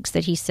shakes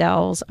that he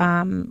sells.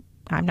 I'm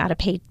not a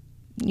paid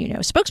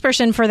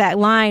spokesperson for that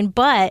line,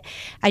 but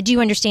I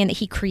do understand that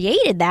he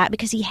created that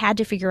because he had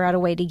to figure out a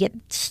way to get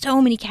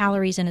so many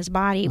calories in his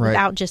body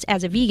without just,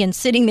 as a vegan,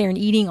 sitting there and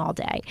eating all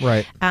day.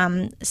 Right.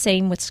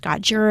 Same with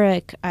Scott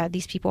Jurek.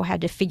 These people had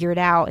to figure it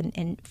out,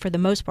 and for the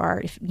most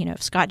part,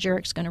 if Scott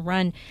Jurek's going to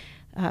run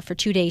for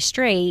 2 days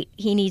straight,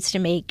 he needs to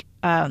make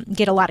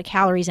get a lot of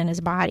calories in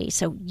his body.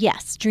 So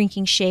yes,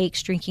 drinking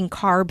shakes, drinking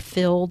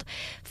carb-filled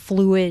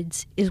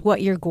fluids is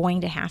what you're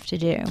going to have to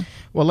do.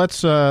 Well,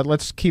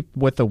 let's keep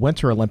with the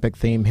Winter Olympic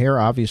theme here.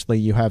 Obviously,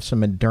 you have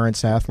some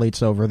endurance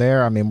athletes over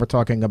there. I mean, we're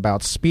talking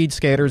about speed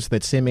skaters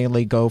that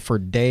seemingly go for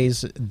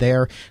days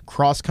there.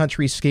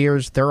 Cross-country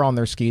skiers, they're on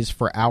their skis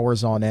for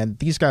hours on end.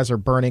 These guys are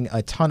burning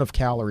a ton of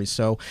calories.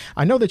 So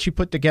I know that you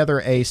put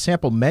together a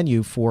sample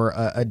menu for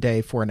a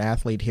day for an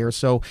athlete here.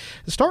 So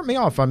start me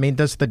off. I mean,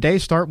 does the day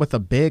start with a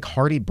big,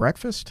 hearty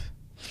breakfast?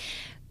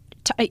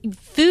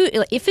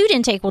 Food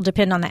intake will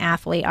depend on the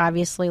athlete,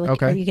 obviously. Like,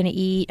 okay. Are you going to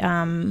eat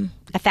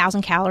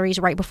 1,000 calories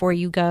right before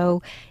you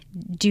go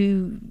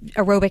do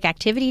aerobic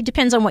activity?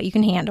 Depends on what you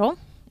can handle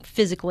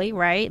physically,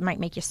 right? It might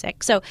make you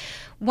sick. So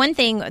one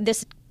thing,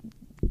 this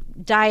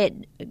diet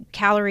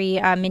calorie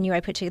menu I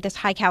put together, this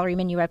high calorie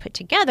menu I put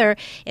together,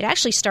 it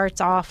actually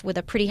starts off with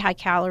a pretty high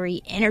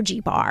calorie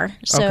energy bar.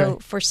 So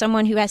for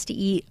someone who has to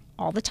eat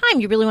all the time,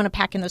 you really want to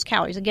pack in those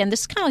calories. Again,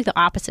 this is kind of like the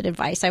opposite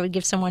advice I would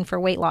give someone for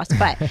weight loss,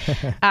 but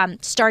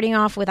starting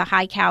off with a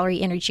high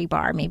calorie energy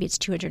bar, maybe it's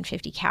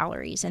 250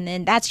 calories, and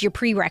then that's your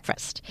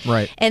pre-breakfast.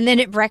 Right. And then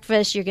at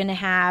breakfast, you're going to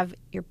have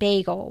your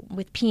bagel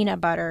with peanut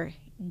butter,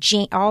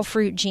 all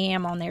fruit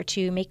jam on there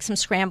too, make some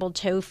scrambled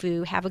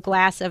tofu, have a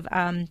glass of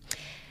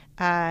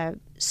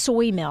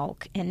soy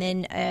milk, and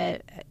then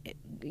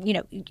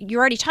you're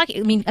already talking.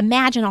 I mean,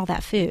 imagine all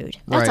that food.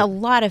 That's a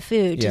lot of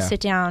food to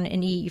sit down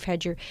and eat. You've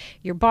had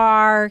your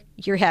bar,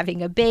 you're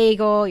having a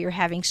bagel, you're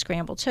having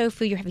scrambled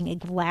tofu, you're having a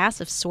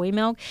glass of soy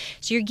milk.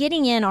 So you're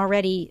getting in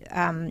already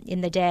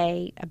in the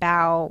day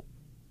about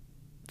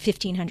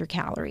 1,500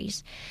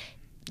 calories.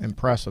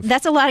 Impressive.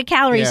 That's a lot of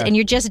calories, and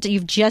you've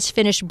just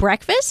finished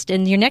breakfast,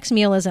 and your next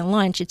meal isn't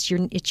lunch; it's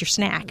your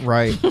snack.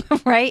 Right.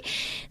 Right.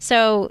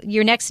 So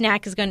your next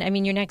snack is going to,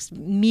 your next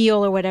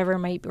meal or whatever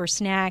or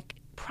snack,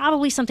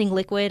 probably something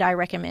liquid. I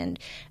recommend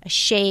a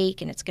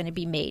shake, and it's going to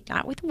be made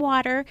not with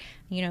water,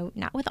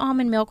 not with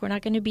almond milk. We're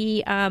not going to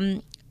be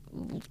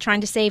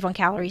trying to save on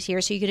calories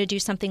here. So you're going to do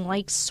something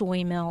like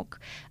soy milk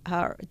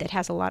that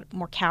has a lot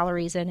more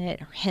calories in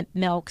it, or hemp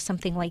milk,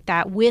 something like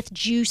that, with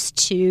juice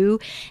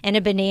too, and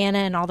a banana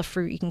and all the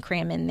fruit you can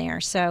cram in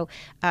there. So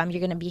you're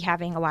going to be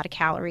having a lot of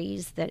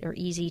calories that are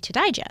easy to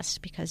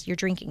digest because you're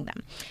drinking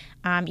them.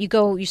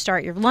 You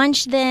start your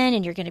lunch then,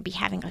 and you're going to be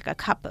having like a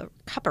cup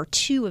or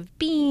two of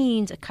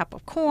beans, a cup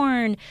of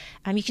corn.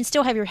 You can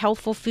still have your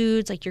healthful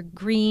foods like your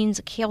greens,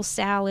 a kale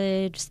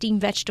salad,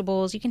 steamed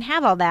vegetables. You can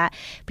have all that,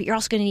 but you're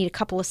also going to need a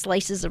couple of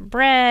slices of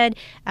bread,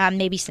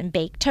 maybe some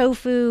baked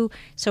tofu.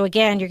 So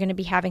again, you're going to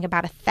be having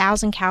about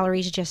 1,000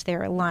 calories just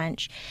there at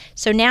lunch.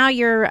 So now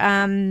you're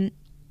about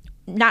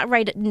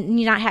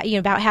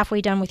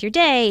halfway done with your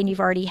day, and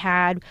you've already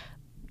had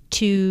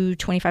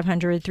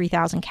 2,500,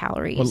 3,000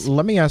 calories. Well,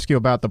 let me ask you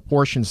about the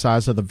portion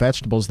size of the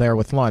vegetables there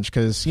with lunch,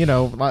 because,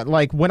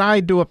 like when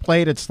I do a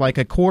plate, it's like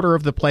a quarter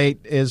of the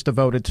plate is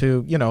devoted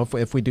to,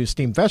 if we do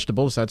steamed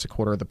vegetables, that's a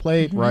quarter of the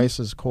plate, Mm-hmm.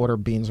 rice is a quarter,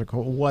 beans are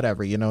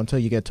whatever, until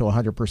you get to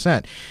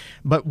 100%.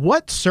 But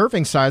what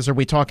serving size are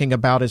we talking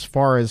about as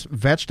far as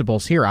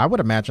vegetables here? I would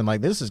imagine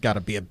like this has got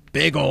to be a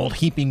big old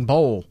heaping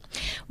bowl.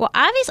 Well,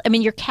 obviously,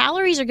 your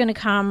calories are going to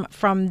come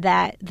from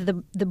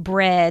the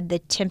bread, the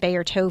tempeh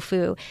or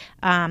tofu,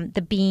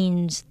 the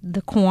beans,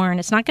 the corn.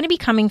 It's not going to be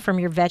coming from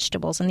your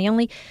vegetables. And the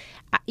only,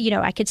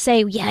 I could say,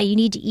 you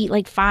need to eat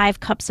like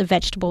 5 cups of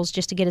vegetables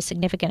just to get a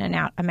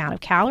significant amount of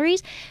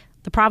calories.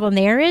 The problem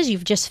there is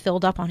you've just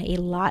filled up on a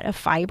lot of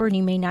fiber, and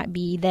you may not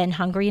be then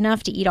hungry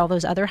enough to eat all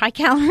those other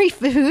high-calorie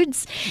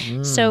foods.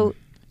 So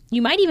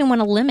you might even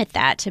want to limit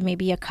that to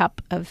maybe a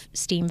cup of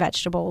steamed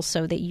vegetables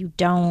so that you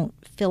don't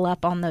fill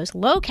up on those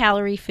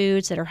low-calorie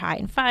foods that are high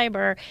in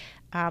fiber.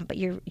 But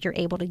you're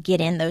able to get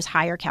in those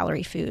higher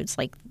calorie foods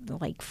like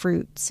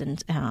fruits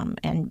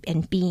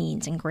and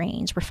beans and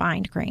grains,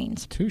 refined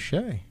grains. Touche.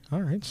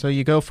 All right. So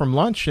you go from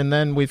lunch, and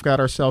then we've got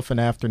ourselves an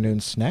afternoon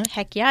snack.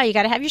 Heck yeah, you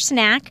got to have your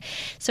snack.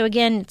 So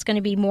again, it's going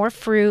to be more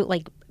fruit,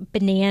 like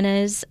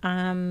bananas,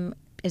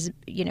 as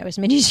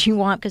many as you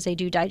want, because they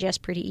do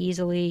digest pretty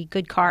easily.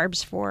 Good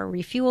carbs for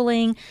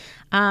refueling.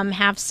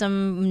 Have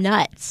some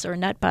nuts or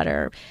nut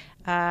butter.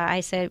 I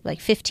said like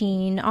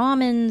 15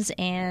 almonds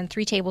and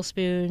 3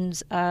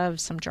 tablespoons of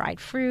some dried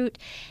fruit.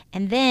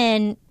 And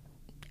then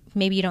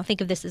maybe you don't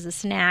think of this as a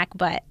snack,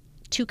 but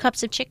 2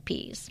 cups of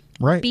chickpeas.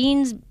 Right.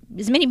 Beans,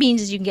 as many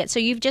beans as you can get. So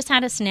you've just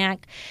had a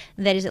snack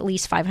that is at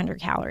least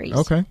 500 calories.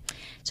 Okay.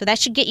 So that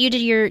should get you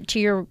to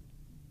your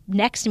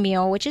next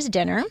meal, which is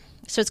dinner.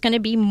 So it's going to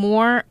be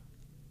more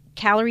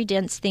calorie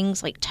dense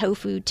things like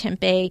tofu,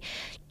 tempeh,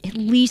 at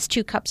least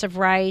 2 cups of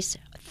rice,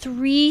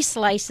 3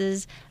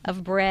 slices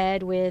of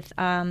bread with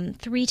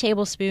 3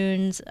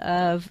 tablespoons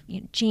of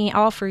jam,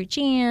 all fruit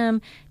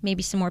jam,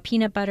 maybe some more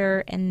peanut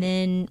butter, and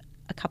then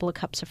a couple of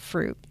cups of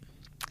fruit.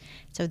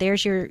 So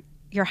there's your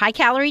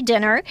high-calorie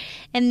dinner,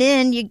 and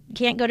then you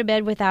can't go to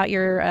bed without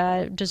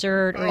your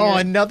dessert. Or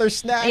another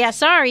snack? Yeah,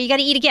 sorry, you got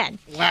to eat again.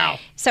 Wow.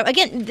 So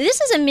again,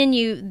 this is a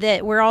menu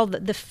where all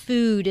the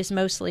food is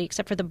mostly,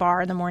 except for the bar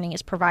in the morning,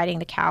 is providing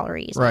the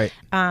calories. Right.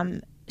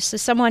 So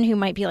someone who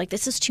might be like,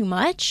 this is too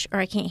much, or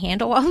I can't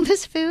handle all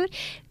this food,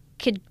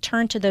 could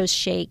turn to those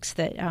shakes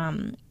that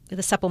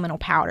the supplemental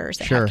powders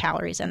that have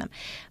calories in them.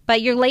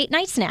 But your late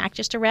night snack,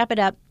 just to wrap it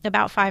up,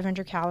 about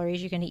 500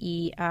 calories. You're going to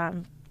eat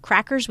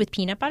crackers with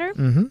peanut butter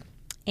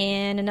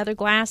and another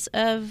glass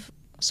of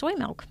soy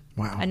milk.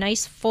 Wow. A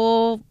nice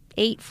full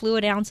 8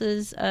 fluid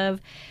ounces of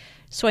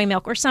soy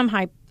milk, or some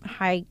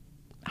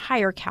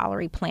higher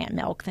calorie plant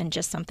milk than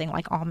just something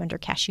like almond or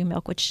cashew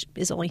milk, which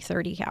is only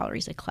 30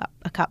 calories a cup.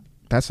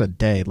 That's a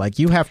day. Like,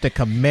 you have to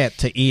commit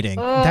to eating.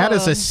 That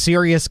is a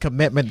serious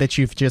commitment that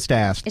you've just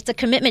asked. It's a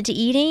commitment to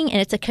eating,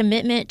 and it's a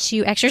commitment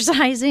to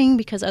exercising,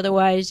 because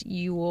otherwise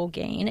you will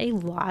gain a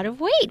lot of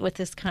weight with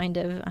this kind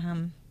of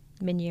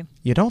menu.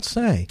 You don't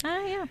say.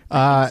 Yeah.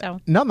 I think so.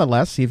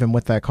 Nonetheless, even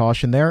with that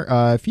caution there,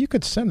 if you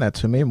could send that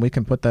to me, and we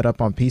can put that up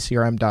on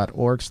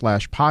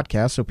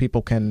pcrm.org/podcast so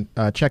people can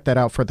check that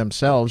out for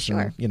themselves.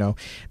 Sure. And,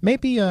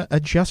 maybe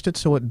adjust it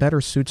so it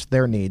better suits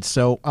their needs.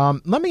 So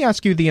let me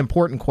ask you the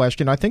important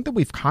question. I think that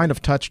we've kind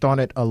of touched on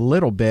it a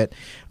little bit.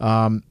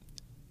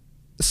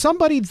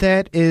 Somebody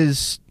that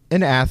is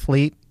an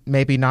athlete,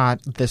 maybe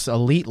not this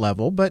elite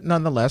level, but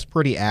nonetheless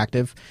pretty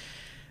active,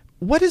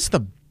 what is the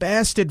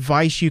best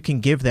advice you can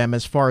give them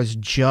as far as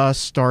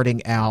just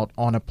starting out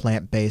on a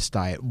plant-based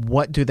diet?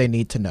 What do they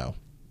need to know?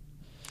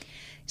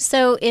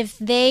 So if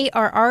they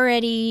are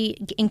already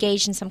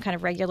engaged in some kind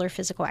of regular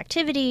physical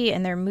activity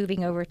and they're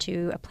moving over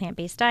to a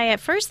plant-based diet,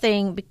 first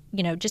thing,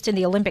 just in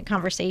the Olympic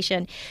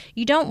conversation,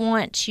 you don't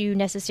want to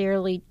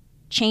necessarily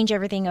change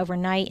everything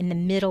overnight in the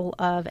middle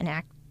of an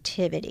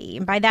activity.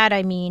 And by that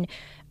I mean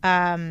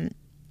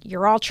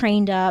you're all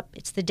trained up,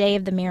 it's the day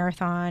of the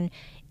marathon,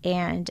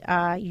 and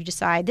you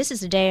decide this is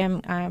the day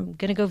I'm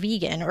going to go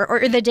vegan,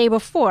 or the day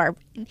before.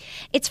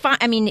 It's fine.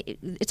 I mean,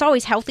 it's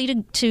always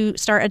healthy to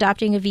start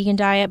adopting a vegan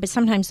diet, but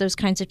sometimes those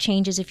kinds of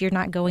changes, if you're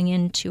not going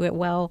into it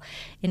well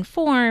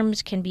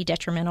informed, can be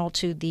detrimental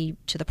to the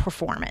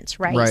performance,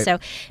 right? So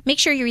make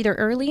sure you're either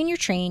early in your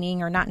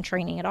training or not in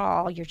training at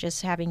all. You're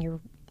just having your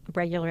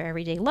regular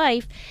everyday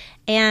life.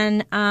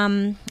 And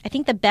I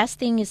think the best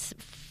thing is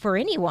for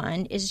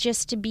anyone is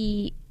just to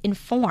be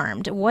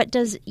informed. What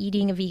does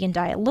eating a vegan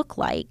diet look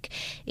like?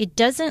 It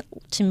doesn't,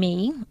 to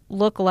me,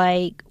 look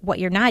like what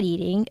you're not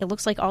eating. It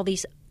looks like all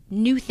these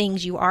new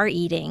things you are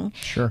eating.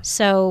 Sure.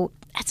 So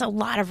that's a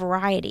lot of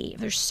variety.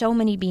 There's so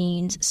many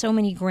beans, so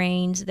many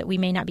grains that we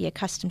may not be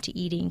accustomed to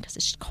eating because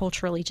it's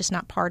culturally just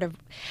not part of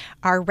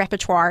our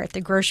repertoire at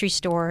the grocery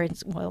store.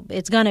 It's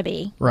going to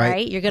be,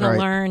 right? You're going to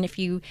learn. If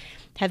you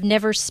have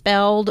never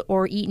spelled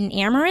or eaten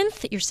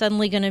amaranth, you're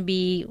suddenly going to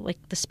be like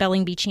the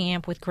spelling bee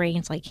champ with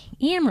grains like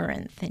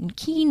amaranth and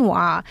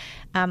quinoa,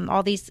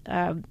 all these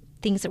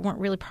things that weren't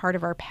really part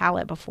of our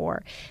palate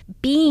before.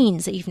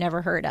 Beans that you've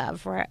never heard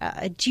of,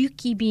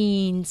 aduki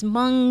beans,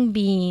 mung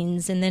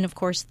beans, and then, of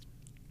course,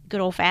 good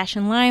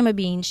old-fashioned lima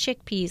beans,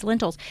 chickpeas,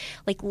 lentils.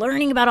 Like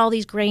learning about all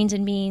these grains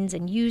and beans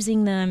and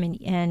using them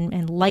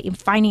and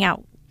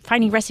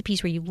finding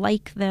recipes where you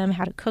like them,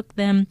 how to cook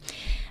them.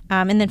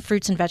 And then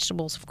fruits and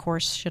vegetables, of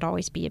course, should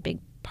always be a big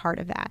part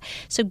of that.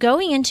 So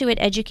going into it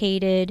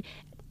educated,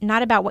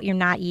 not about what you're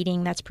not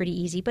eating, that's pretty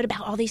easy, but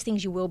about all these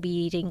things you will be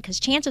eating, because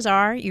chances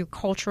are you're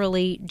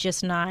culturally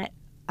just not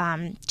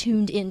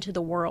tuned into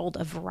the world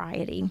of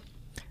variety.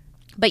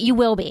 But you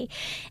will be.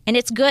 And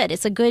it's good.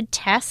 It's a good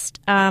test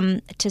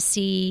to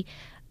see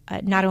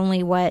not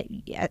only what,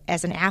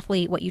 as an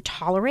athlete, what you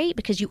tolerate,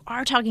 because you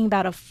are talking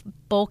about a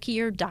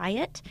bulkier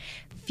diet,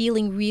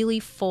 feeling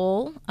really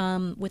full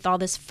with all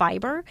this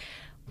fiber,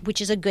 which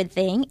is a good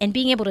thing, and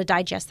being able to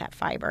digest that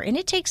fiber. And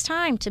it takes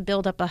time to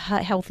build up a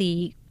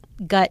healthy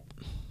gut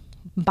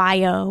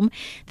biome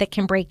that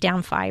can break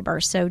down fiber.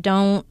 So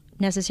don't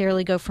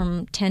necessarily go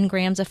from 10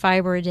 grams of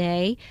fiber a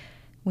day,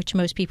 which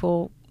most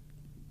people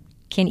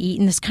can eat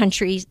in this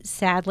country,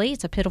 sadly.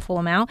 It's a pitiful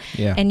amount.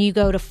 Yeah. And you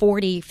go to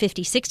 40,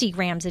 50, 60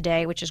 grams a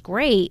day, which is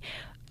great,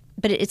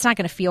 but it's not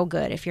going to feel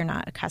good if you're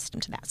not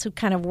accustomed to that. So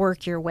kind of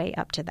work your way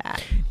up to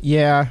that.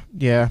 Yeah,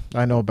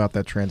 I know about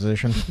that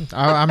transition.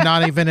 I'm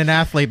not even an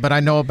athlete, but I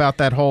know about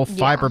that whole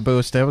fiber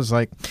boost. It was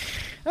like,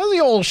 that was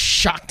the old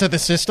shock to the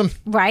system.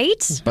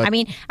 Right? But, I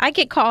mean, I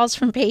get calls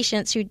from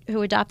patients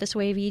who adopt this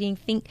way of eating.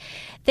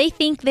 They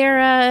think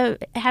they're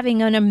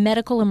having a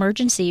medical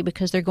emergency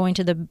because they're going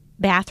to the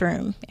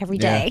bathroom every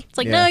day. It's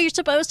like, no, you're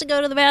supposed to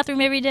go to the bathroom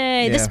every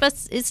day. Yeah.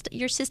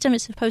 Your system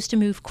is supposed to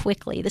move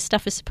quickly. This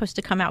stuff is supposed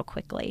to come out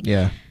quickly.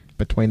 Yeah.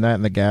 Between that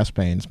and the gas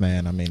pains,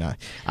 man, I mean,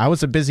 I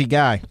was a busy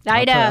guy.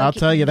 I know. I'll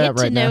tell you that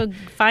right now.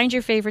 Find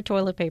your favorite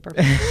toilet paper.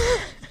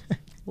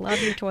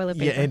 Love your toilet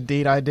paper. Yeah,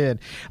 indeed I did.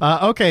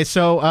 Okay,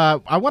 so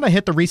I want to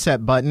hit the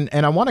reset button,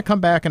 and I want to come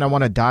back and I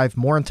want to dive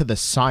more into the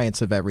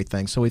science of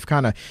everything. So we've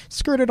kind of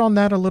skirted on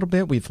that a little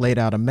bit. We've laid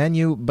out a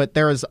menu, but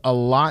there is a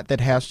lot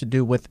that has to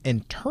do with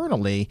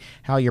internally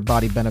how your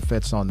body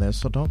benefits on this.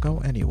 So don't go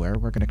anywhere.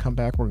 We're going to come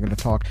back. We're going to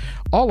talk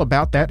all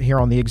about that here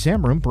on The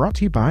Exam Room, brought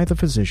to you by the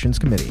Physicians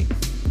Committee.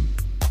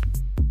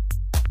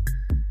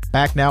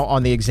 Back now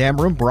on the Exam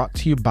Room, brought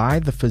to you by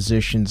the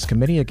Physicians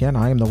Committee. Again,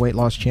 I am the weight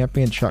loss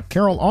champion, Chuck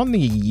Carroll, on the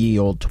ye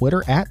old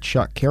Twitter, at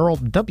Chuck Carroll,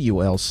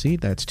 WLC.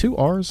 That's 2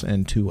 R's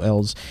and 2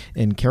 L's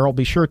in Carroll.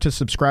 Be sure to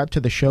subscribe to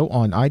the show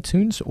on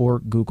iTunes or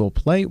Google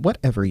Play,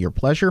 whatever your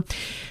pleasure.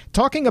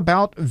 Talking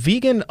about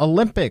vegan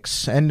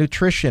Olympics and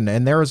nutrition,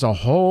 and there is a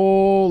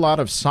whole lot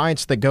of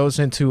science that goes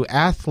into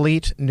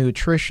athlete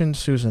nutrition.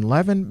 Susan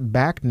Levin,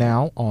 back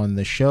now on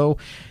the show.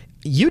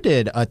 You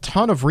did a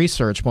ton of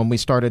research when we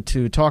started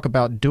to talk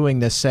about doing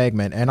this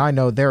segment, and I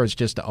know there is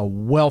just a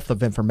wealth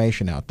of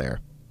information out there.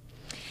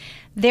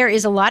 There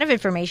is a lot of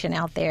information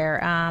out there,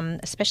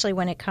 especially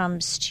when it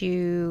comes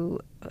to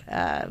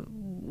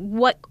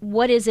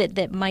what is it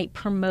that might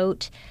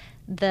promote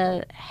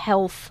the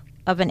health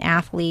of an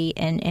athlete,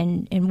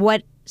 and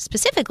what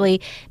specifically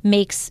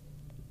makes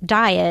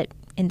diet,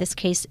 in this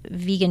case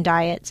vegan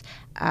diets,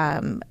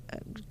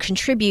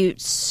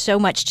 contribute so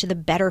much to the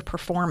better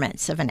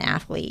performance of an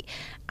athlete.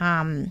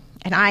 And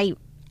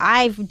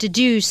I've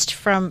deduced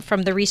from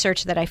the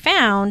research that I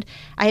found,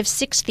 I have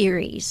 6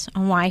 theories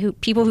on why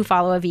people who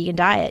follow a vegan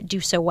diet do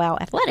so well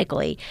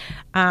athletically,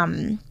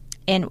 and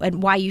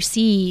why you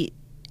see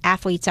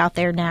athletes out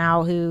there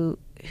now who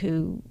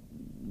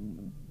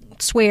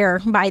swear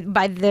by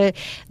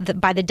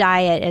the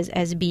diet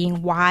as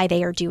being why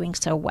they are doing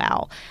so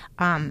well.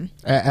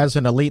 As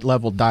an elite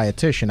level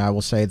dietitian, I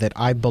will say that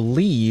I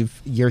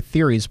believe your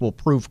theories will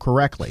prove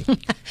correctly.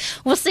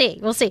 We'll see.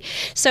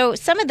 So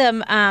some of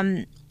them,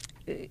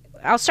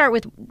 I'll start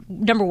with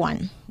number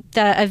 1.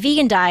 A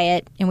vegan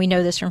diet, and we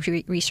know this from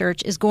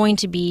research, is going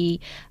to be,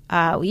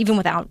 even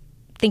without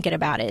thinking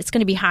about it, it's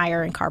going to be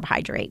higher in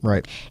carbohydrate.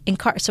 Right.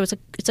 So it's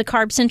a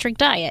carb-centric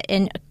diet,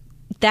 and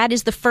that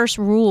is the first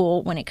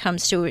rule when it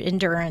comes to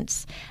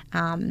endurance,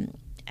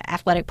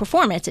 athletic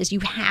performance, is you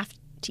have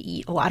to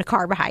eat a lot of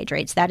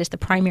carbohydrates. That is the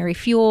primary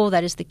fuel.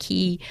 That is the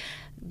key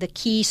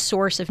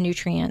source of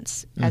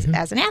nutrients as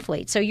an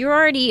athlete. So you're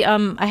already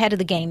ahead of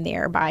the game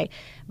there by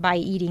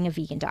eating a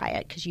vegan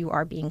diet, because you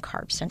are being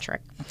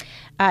carb-centric.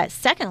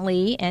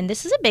 Secondly, and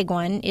this is a big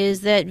one,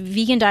 is that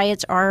vegan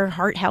diets are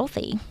heart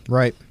healthy.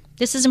 Right.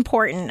 This is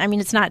important. I mean,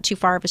 it's not too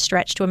far of a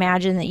stretch to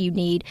imagine that you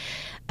need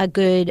a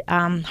good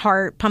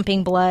heart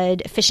pumping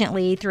blood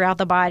efficiently throughout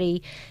the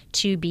body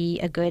to be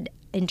a good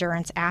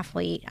endurance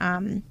athlete.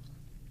 And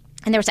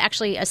there was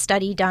actually a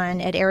study done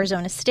at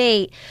Arizona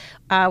State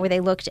where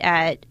they looked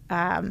at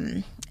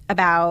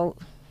about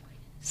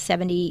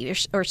 70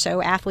 or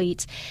so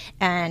athletes,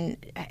 and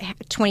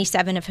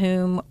 27 of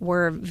whom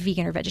were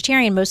vegan or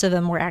vegetarian. Most of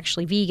them were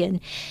actually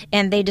vegan.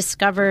 And they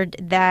discovered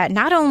that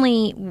not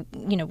only,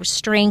 was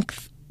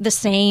strength the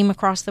same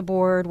across the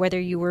board, whether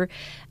you were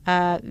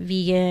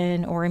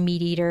vegan or a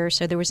meat eater,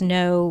 so there was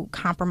no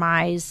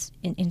compromise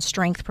in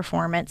strength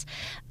performance.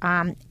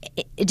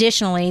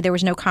 Additionally, there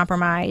was no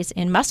compromise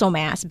in muscle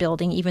mass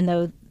building, even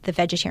though the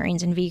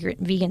vegetarians and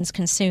vegans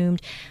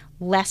consumed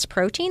less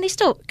protein. They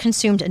still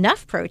consumed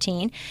enough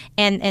protein,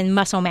 and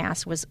muscle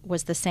mass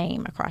was the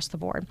same across the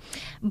board.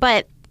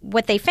 But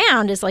what they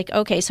found is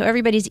okay, so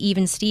everybody's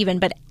even Steven,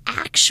 but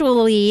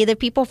actually the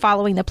people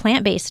following the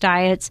plant-based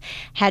diets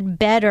had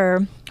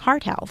better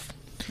heart health.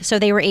 So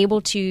they were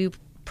able to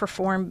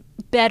perform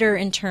better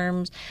in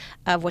terms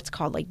of what's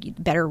called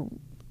better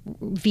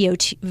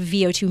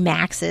VO2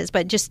 maxes,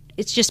 but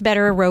it's just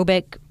better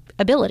aerobic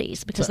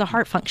abilities because the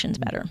heart functions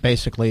better.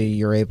 Basically,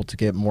 you're able to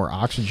get more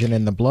oxygen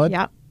in the blood.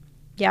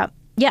 Yeah.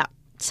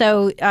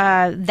 So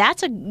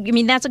that's a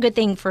good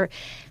thing for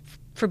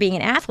being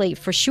an athlete,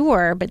 for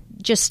sure, but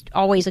just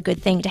always a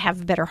good thing to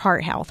have better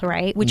heart health,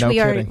 right? Which no we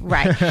kidding. are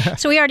right.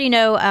 So we already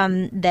know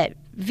that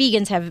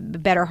vegans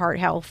have better heart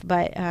health,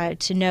 but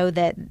to know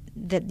that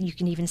you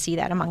can even see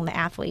that among the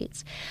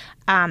athletes.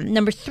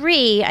 Number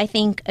 3, I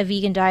think a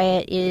vegan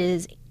diet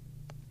is,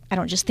 I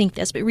don't just think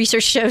this, but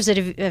research shows that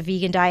a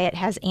vegan diet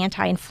has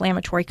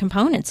anti-inflammatory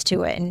components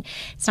to it, and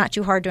it's not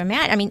too hard to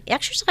imagine. I mean,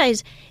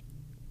 exercise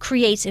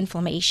creates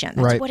inflammation.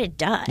 That's what it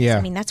does. Yeah.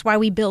 I mean, that's why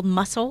we build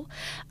muscle.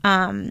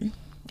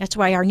 That's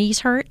why our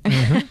knees hurt.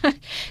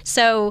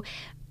 So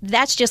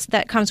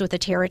that comes with the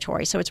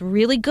territory. So it's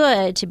really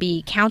good to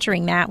be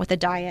countering that with a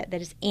diet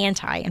that is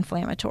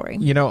anti-inflammatory.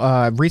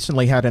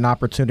 Recently had an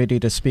opportunity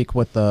to speak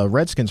with the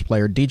Redskins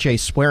player, DJ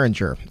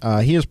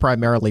Swearinger. He is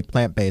primarily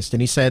plant-based, and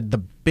he said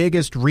the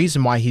biggest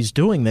reason why he's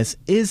doing this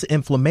is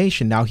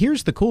inflammation. Now,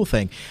 here's the cool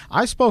thing.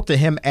 I spoke to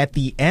him at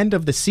the end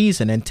of the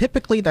season, and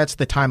typically that's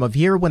the time of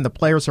year when the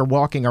players are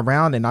walking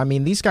around, and I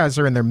mean, these guys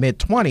are in their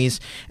mid-20s,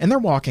 and they're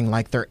walking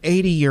like they're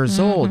 80 years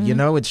old.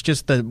 It's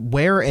just the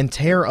wear and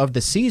tear of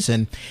the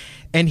season.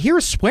 And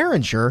here's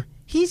Swearinger.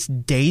 He's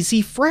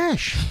daisy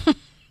fresh.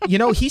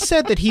 He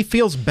said that he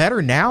feels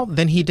better now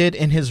than he did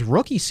in his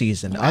rookie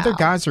season. Wow. Other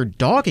guys are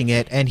dogging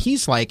it, and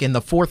he's in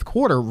the fourth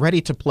quarter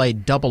ready to play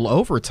double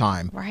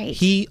overtime. Right.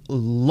 He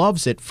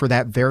loves it for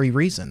that very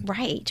reason.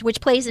 Right, which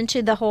plays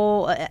into the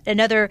whole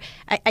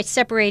I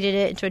separated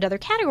it into another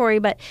category,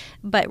 but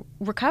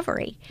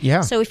recovery.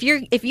 Yeah. So if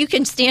you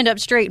can stand up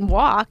straight and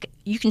walk,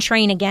 you can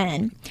train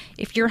again.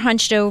 If you're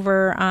hunched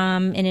over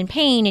and in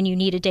pain and you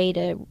need a day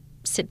to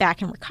sit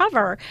back and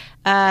recover,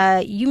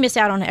 you miss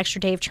out on an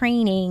extra day of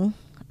training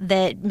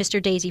that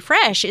Mr. Daisy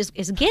Fresh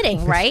is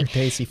getting, right? Mr.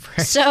 Daisy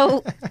Fresh.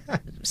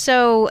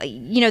 So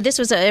this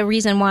was a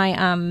reason why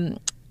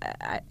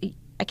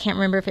I can't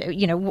remember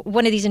if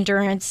one of these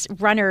endurance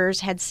runners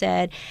had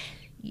said,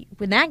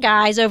 when that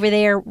guy's over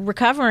there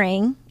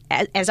recovering,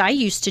 as I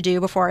used to do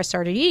before I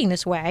started eating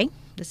this way,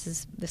 this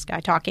is this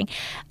guy talking,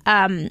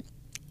 I'm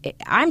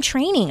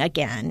training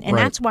again, and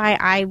that's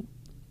why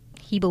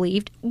he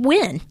believed,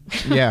 win.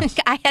 Yeah.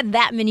 I had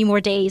that many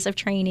more days of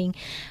training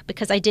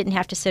because I didn't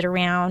have to sit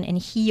around and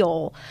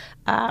heal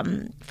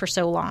for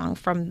so long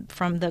from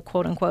the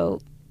quote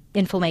unquote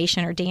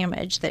inflammation or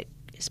damage that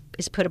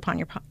is put upon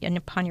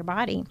your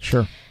body.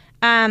 Sure.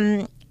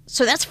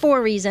 So that's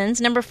 4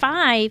 reasons. Number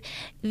 5,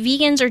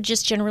 vegans are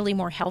just generally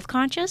more health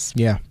conscious.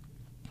 Yeah.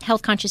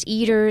 Health conscious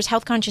eaters,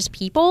 health conscious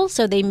people,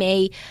 so they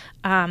may,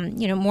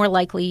 more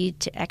likely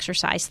to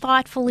exercise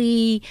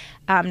thoughtfully,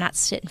 not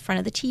sit in front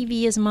of the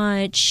TV as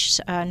much,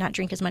 not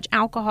drink as much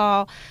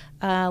alcohol,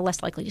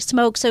 less likely to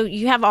smoke. So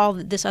you have all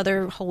this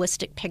other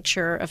holistic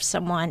picture of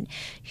someone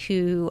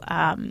who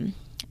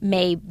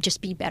may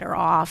just be better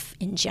off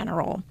in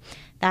general.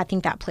 I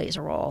think that plays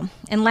a role.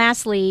 And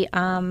lastly,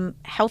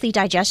 healthy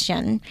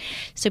digestion.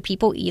 So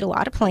people eat a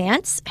lot of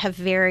plants, have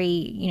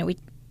very, we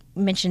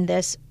mentioned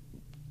this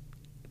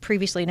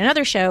previously in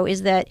another show,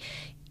 is that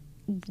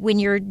when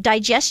your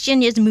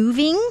digestion is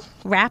moving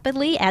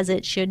rapidly, as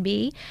it should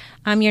be,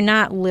 you're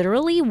not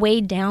literally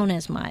weighed down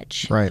as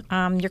much. Right.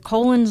 Your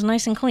colon's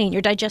nice and clean.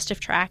 Your digestive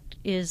tract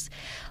is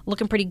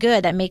looking pretty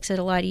good. That makes it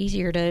a lot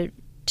easier to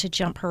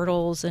jump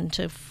hurdles and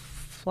to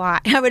fly.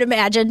 I would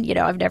imagine,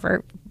 I've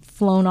never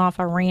flown off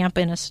a ramp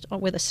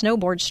with a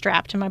snowboard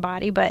strapped to my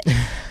body, but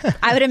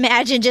I would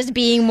imagine just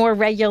being more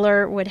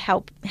regular would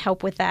help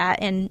with that,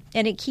 and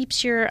it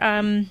keeps your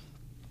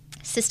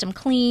system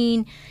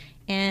clean,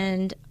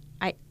 and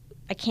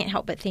I can't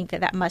help but think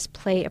that must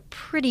play a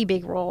pretty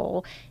big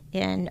role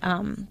in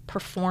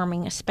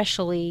performing,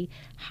 especially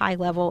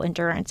high-level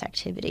endurance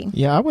activity.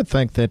 Yeah, I would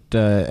think that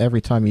every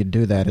time you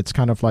do that, it's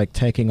kind of like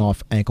taking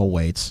off ankle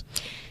weights.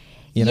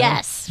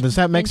 Yes. Does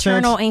that make sense?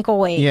 Internal ankle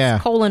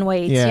weights, colon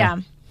weights, yeah.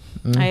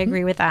 Mm-hmm. I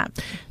agree with that.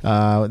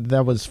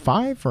 That was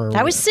 5 or?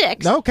 That was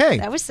 6. Okay.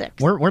 That was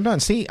 6. We're done.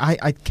 See,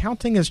 I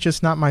counting is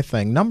just not my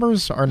thing.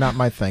 Numbers are not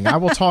my thing. I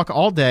will talk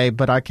all day,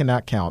 but I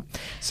cannot count.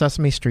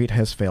 Sesame Street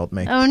has failed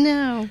me. Oh,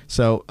 no.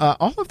 So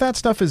all of that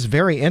stuff is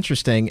very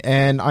interesting,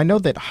 and I know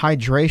that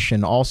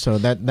hydration also,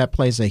 that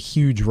plays a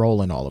huge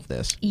role in all of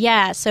this.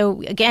 Yeah.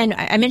 So, again,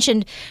 I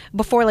mentioned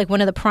before, like, one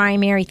of the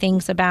primary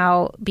things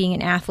about being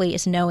an athlete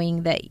is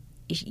knowing that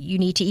you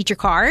need to eat your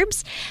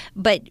carbs,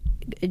 but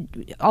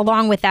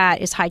along with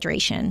that is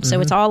hydration. So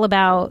it's all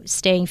about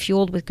staying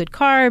fueled with good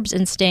carbs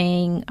and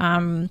staying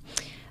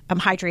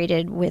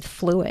hydrated with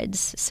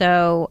fluids.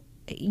 So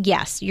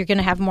yes, you're going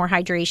to have more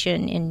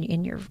hydration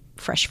in your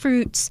fresh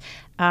fruits,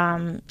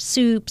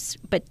 soups,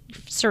 but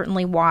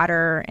certainly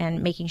water,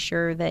 and making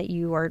sure that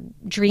you are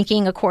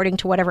drinking according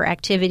to whatever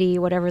activity,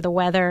 whatever the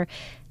weather,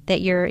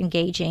 that you're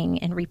engaging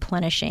and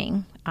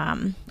replenishing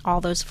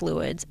all those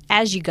fluids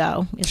as you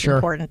go is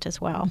important as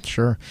well.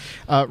 Sure.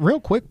 Real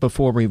quick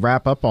before we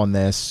wrap up on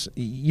this,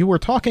 you were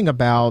talking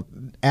about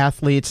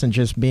athletes and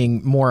just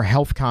being more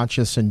health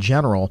conscious in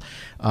general.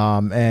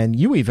 And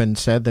you even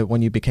said that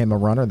when you became a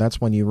runner,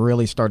 that's when you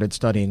really started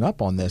studying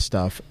up on this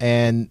stuff.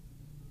 And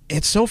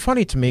it's so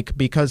funny to me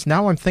because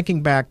now I'm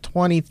thinking back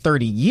 20,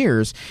 30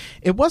 years,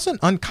 it wasn't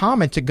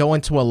uncommon to go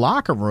into a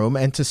locker room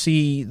and to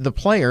see the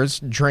players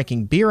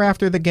drinking beer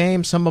after the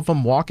game, some of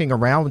them walking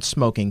around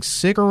smoking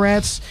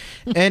cigarettes.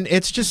 And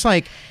it's just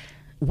like,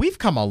 we've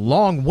come a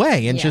long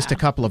way in just a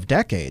couple of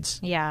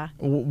decades. Yeah.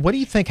 What do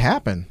you think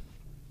happened?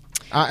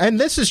 And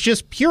this is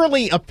just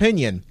purely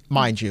opinion,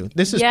 mind you.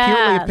 This is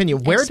purely opinion.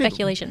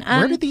 Speculation.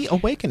 Where did the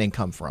awakening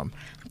come from?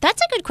 That's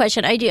a good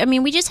question. I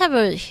mean, we just have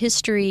a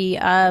history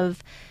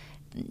of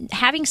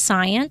having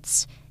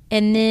science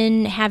and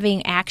then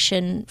having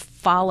action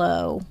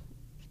follow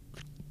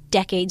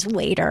decades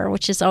later,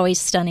 which is always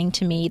stunning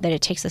to me that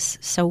it takes us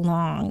so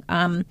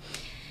long.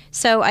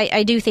 So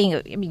I do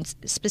think,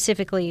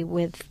 specifically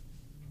with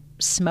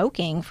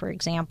smoking, for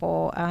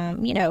example,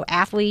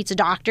 athletes,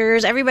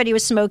 doctors, everybody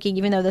was smoking,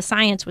 even though the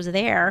science was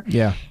there.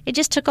 Yeah. It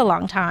just took a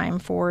long time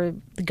for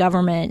the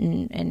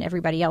government and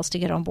everybody else to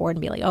get on board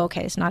and be like, oh,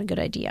 okay, it's not a good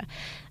idea.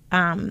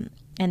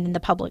 And then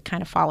the public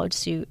kind of followed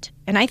suit.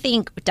 And I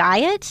think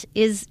diet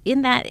is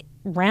in that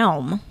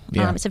realm.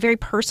 Yeah. It's a very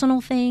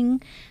personal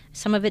thing.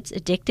 Some of it's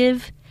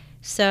addictive.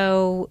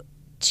 So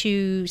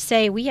to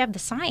say we have the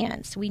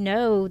science, we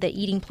know that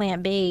eating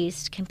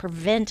plant-based can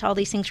prevent all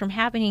these things from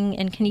happening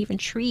and can even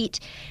treat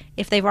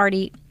if they've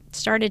already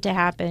started to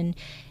happen.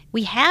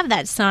 We have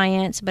that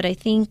science, but I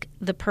think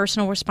the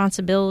personal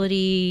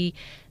responsibility,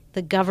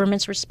 the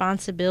government's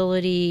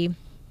responsibility,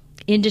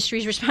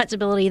 industry's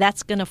responsibility,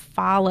 that's going to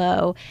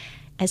follow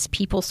as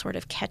people sort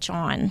of catch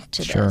on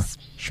to this.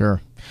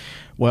 Sure.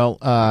 Well,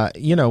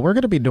 we're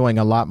going to be doing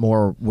a lot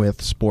more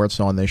with sports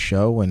on this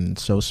show, and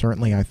so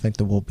certainly I think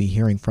that we'll be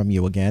hearing from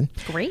you again.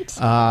 Great.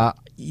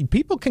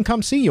 people can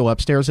come see you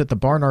upstairs at the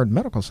Barnard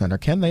Medical Center,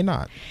 can they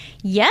not?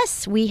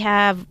 Yes, we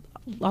have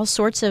all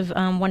sorts of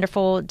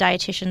wonderful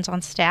dietitians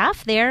on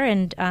staff there,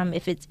 and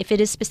if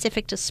it is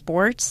specific to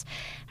sports,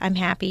 I'm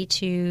happy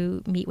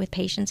to meet with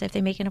patients if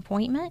they make an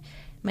appointment.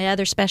 My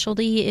other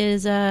specialty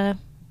is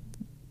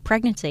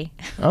pregnancy.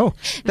 Oh,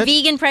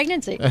 vegan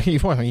pregnancy.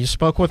 You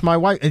spoke with my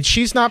wife, and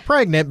she's not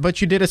pregnant,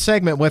 but you did a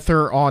segment with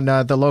her on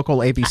the local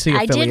ABC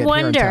affiliate. I did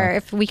wonder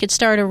if we could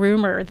start a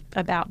rumor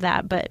about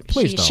that, but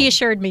she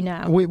assured me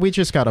no. We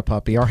just got a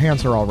puppy. Our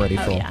hands are already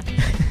full.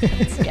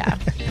 Yeah.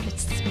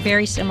 It's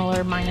very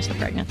similar minus the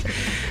pregnancy.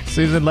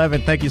 Susan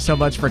Levin, thank you so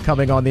much for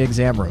coming on the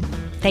Exam Room.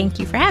 Thank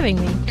you for having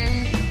me.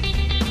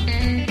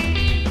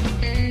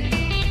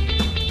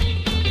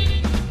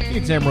 The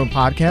Exam Room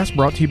Podcast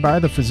brought to you by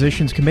the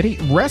Physicians Committee.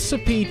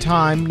 Recipe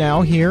time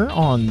now here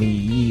on the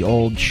Ye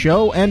Old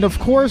Show. And of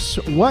course,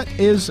 what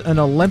is an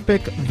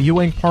Olympic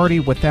viewing party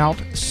without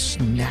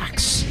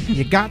snacks?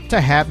 You got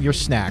to have your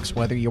snacks,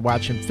 whether you're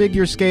watching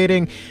figure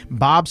skating,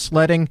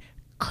 bobsledding,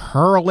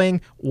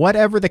 curling,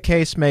 whatever the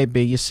case may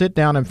be. You sit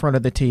down in front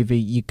of the TV,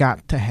 you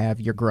got to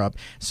have your grub.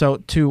 So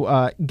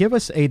to give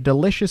us a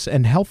delicious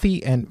and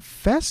healthy and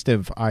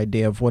festive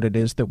idea of what it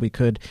is that we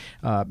could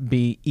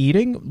be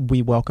eating,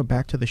 we welcome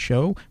back to the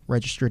show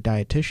registered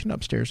dietitian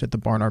upstairs at the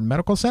Barnard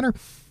Medical Center,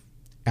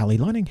 Allie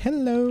Lunning.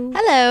 Hello.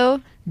 Hello.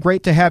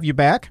 Great to have you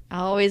back.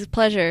 Always a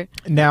pleasure.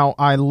 Now,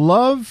 I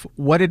love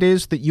what it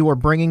is that you are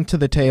bringing to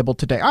the table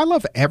today. I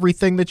love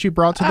everything that you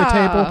brought to the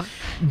table,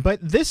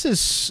 but this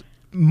is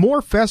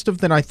more festive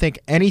than I think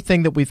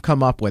anything that we've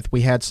come up with.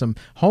 We had some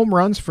home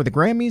runs for the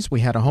Grammys. We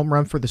had a home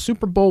run for the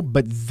Super Bowl.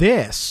 But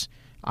this,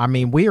 I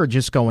mean, we are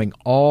just going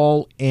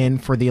all in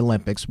for the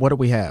Olympics. What do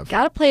we have?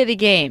 Got to play the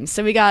game.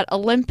 So we got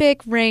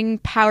Olympic ring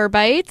power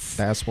bites.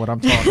 That's what I'm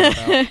talking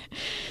about.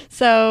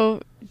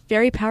 So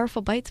very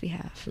powerful bites we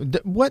have.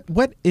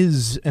 What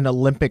is an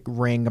Olympic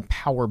ring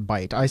power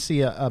bite? I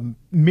see a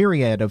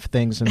myriad of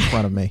things in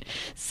front of me.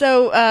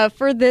 So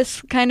for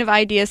this kind of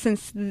idea,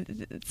 since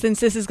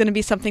this is going to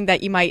be something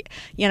that you might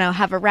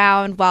have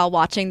around while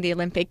watching the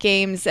Olympic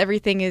Games,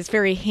 everything is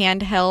very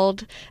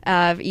handheld,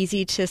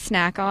 easy to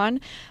snack on,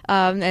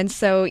 and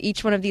so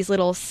each one of these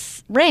little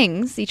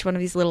rings, each one of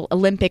these little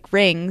Olympic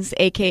rings,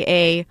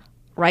 aka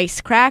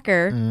rice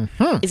cracker,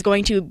 is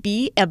going to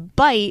be a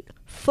bite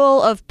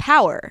full of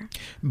power.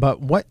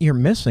 But what you're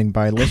missing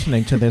by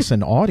listening to this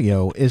in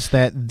audio is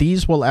that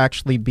these will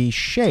actually be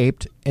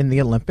shaped in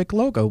the Olympic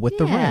logo with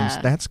the rings.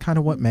 That's kind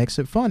of what makes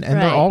it fun. And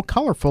they're all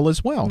colorful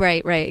as well.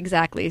 Right,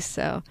 exactly.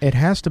 So it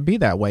has to be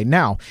that way.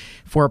 Now,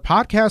 for a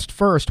podcast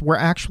first, we're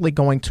actually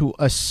going to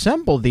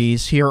assemble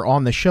these here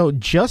on the show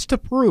just to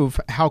prove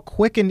how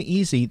quick and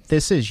easy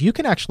this is. You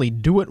can actually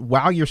do it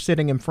while you're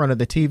sitting in front of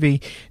the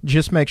TV.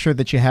 Just make sure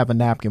that you have a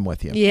napkin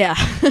with you. Yeah.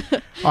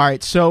 All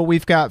right, so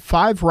we've got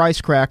 5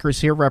 rice crackers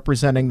here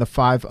representing the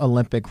 5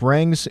 Olympic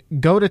rings.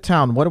 Go to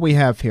town. What do we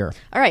have here?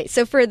 All right,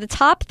 so for the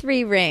top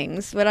 3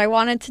 rings, what I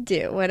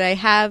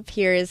have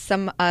here is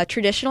some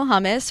traditional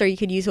hummus, or you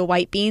could use a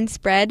white bean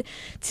spread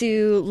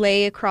to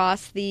lay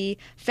across the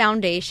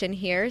foundation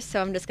here.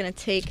 So I'm just going to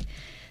take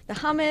the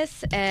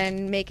hummus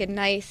and make a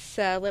nice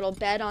little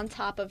bed on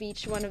top of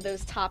each one of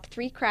those top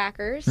 3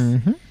 crackers.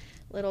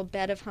 Little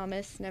bed of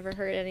hummus, never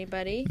hurt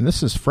anybody. And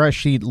this is fresh.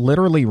 She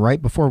literally,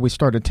 right before we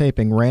started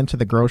taping, ran to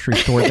the grocery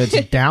store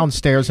that's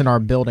downstairs in our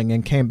building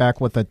and came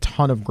back with a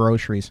ton of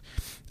groceries.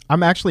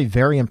 I'm actually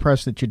very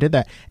impressed that you did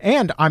that.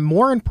 And I'm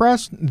more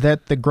impressed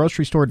that the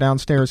grocery store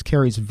downstairs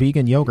carries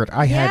vegan yogurt.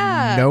 I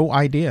had no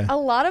idea. A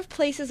lot of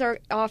places are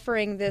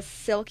offering this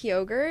silk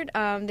yogurt.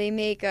 They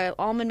make an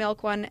almond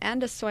milk one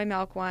and a soy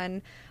milk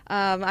one.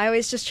 I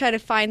always just try to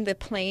find the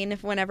plain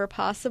whenever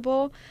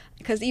possible,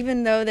 because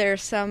even though there are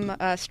some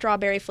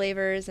strawberry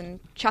flavors and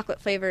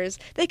chocolate flavors,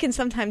 they can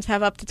sometimes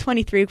have up to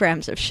 23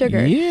 grams of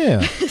sugar.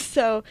 Yeah.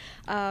 So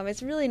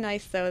it's really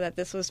nice, though, that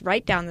this was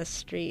right down the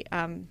street.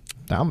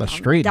 Down the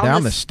street,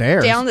 down the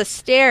stairs. Down the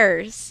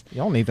stairs. You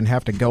don't even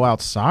have to go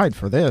outside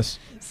for this.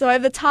 So I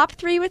have the top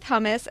 3 with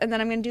hummus, and then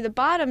I'm going to do the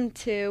bottom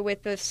 2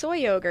 with the soy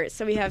yogurt.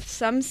 So we have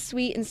some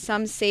sweet and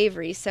some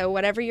savory. So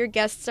whatever your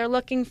guests are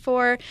looking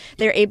for,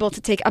 they're able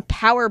to take a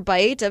power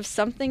bite of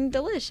something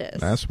delicious.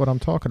 That's what I'm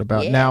talking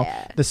about. Yeah.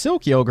 Now, the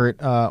silk yogurt,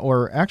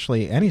 or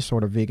actually any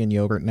sort of vegan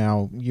yogurt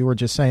now, you were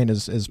just saying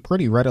is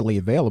pretty readily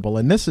available.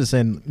 And this is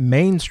in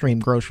mainstream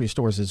grocery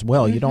stores as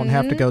well. You don't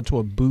have to go to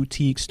a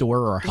boutique store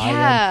or a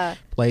high-end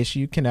place.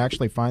 You can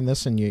actually find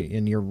this in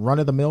your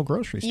run-of-the-mill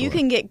grocery store. You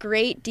can get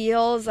great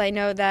deals. I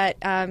know that,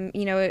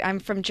 I'm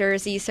from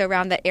Jersey, so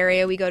around that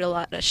area we go to a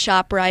lot of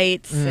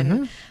ShopRites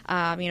and,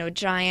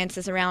 Giants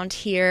is around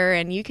here,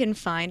 and you can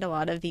find a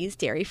lot of these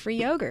dairy-free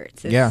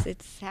yogurts.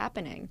 It's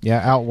happening. Yeah,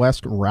 out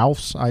west,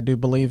 Ralph's, I do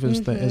believe,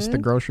 is the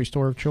grocery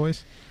store of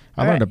choice.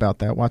 I learned about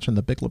that watching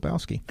The Big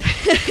Lebowski.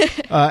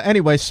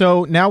 Anyway,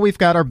 so now we've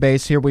got our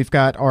base here. We've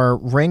got our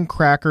ring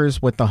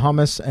crackers with the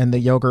hummus and the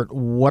yogurt.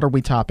 What are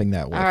we topping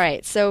that with? All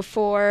right. So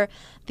for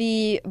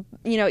the,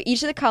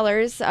 each of the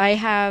colors, I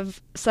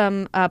have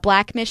some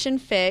black mission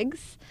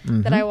figs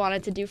that I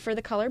wanted to do for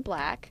the color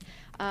black.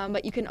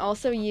 But you can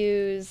also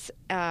use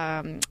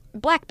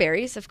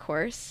blackberries, of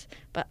course.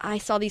 But I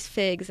saw these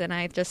figs, and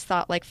I just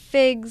thought, like,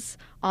 figs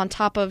on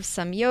top of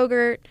some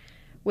yogurt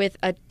with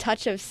a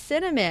touch of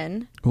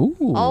cinnamon.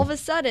 Ooh. All of a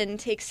sudden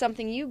takes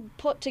something you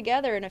put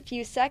together in a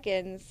few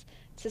seconds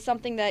to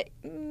something that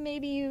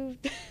maybe you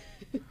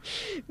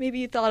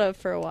thought of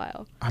for a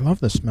while. I love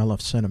the smell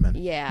of cinnamon.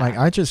 Yeah. Like,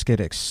 I just get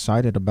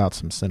excited about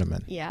some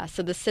cinnamon. Yeah,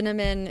 so the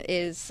cinnamon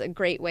is a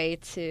great way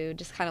to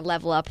just kind of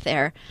level up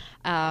there.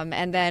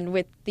 And then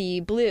with the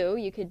blue,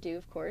 you could do,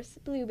 of course,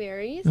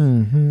 blueberries.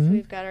 Mm-hmm. So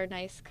we've got our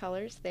nice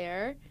colors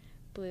there,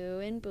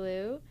 blue and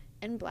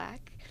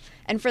black.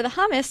 And for the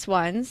hummus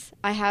ones,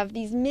 I have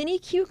these mini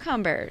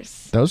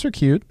cucumbers. Those are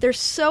cute. They're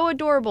so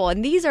adorable.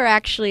 And these are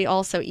actually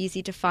also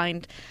easy to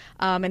find.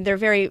 And they're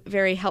very,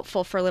 very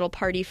helpful for little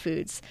party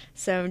foods.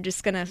 So I'm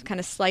just going to kind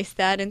of slice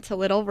that into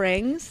little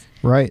rings.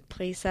 Right.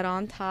 Place that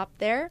on top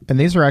there. And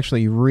these are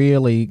actually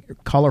really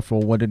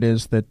colorful, what it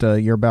is that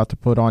you're about to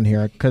put on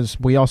here, because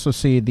we also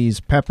see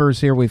these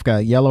peppers here. We've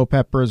got yellow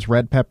peppers,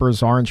 red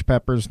peppers, orange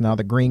peppers, now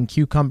the green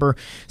cucumber.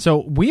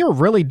 So we are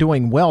really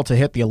doing well to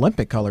hit the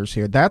Olympic colors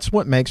here. That's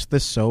what makes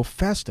this so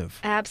festive.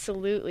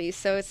 Absolutely.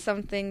 So it's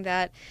something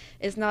that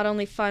is not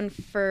only fun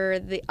for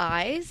the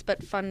eyes,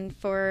 but fun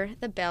for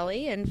the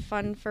belly and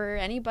fun for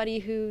anybody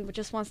who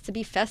just wants to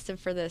be festive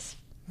for this.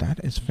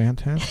 That is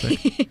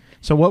fantastic.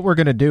 So what we're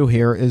going to do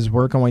here is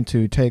we're going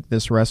to take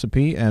this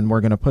recipe and we're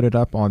going to put it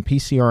up on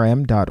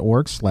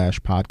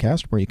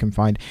pcrm.org/podcast, where you can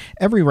find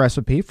every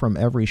recipe from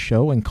every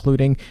show,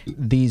 including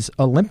these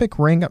Olympic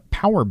ring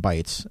power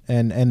bites.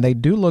 And they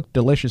do look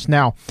delicious.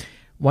 Now,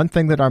 one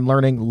thing that I'm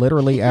learning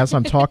literally as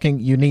I'm talking,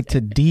 you need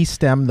to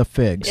de-stem the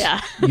figs.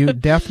 Yeah. You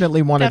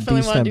definitely want to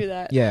Definitely de-stem. want to do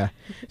that. Yeah.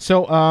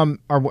 So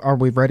are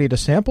we ready to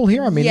sample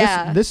here? I mean,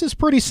 Yeah. this is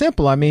pretty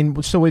simple. I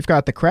mean, so we've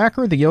got the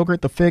cracker, the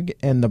yogurt, the fig,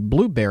 and the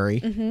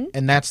blueberry,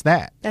 and that's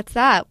that. That's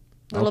that.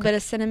 A little Okay. bit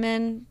of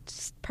cinnamon.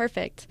 Just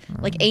perfect.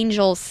 Like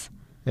angels.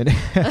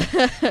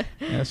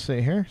 Let's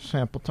see here.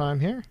 Sample time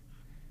here.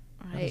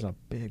 That is Right. a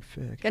big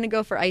fig. Gonna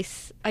go for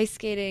ice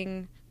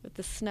skating with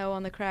the snow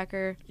on the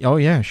cracker. Oh,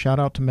 yeah. Shout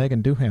out to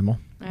Meagan Duhamel,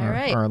 All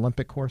right. our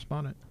Olympic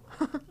correspondent.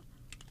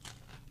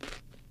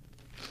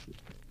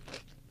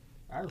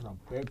 That is a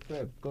big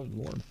fig. Good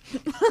Lord.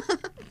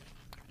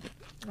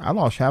 I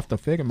lost half the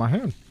fig in my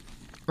hand.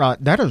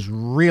 That is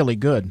really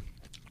good.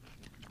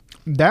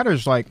 That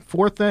is like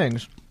 4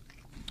 things,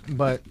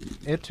 but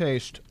it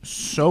tastes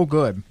so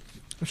good.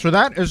 So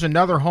that is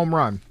another home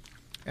run.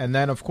 And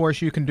then, of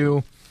course, you can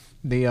do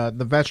the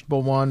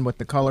vegetable one with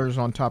the colors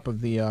on top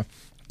of the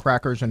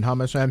crackers and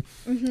hummus. And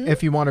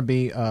if you want to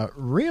be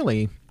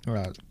really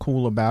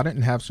cool about it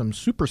and have some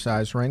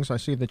supersized rings, I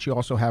see that you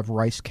also have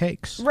rice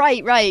cakes.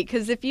 Right.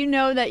 Because if you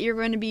know that you're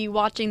going to be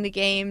watching the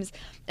games,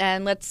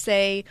 and let's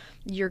say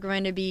you're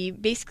going to be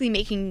basically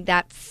making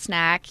that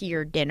snack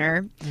your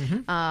dinner,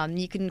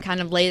 you can kind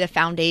of lay the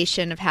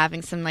foundation of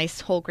having some nice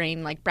whole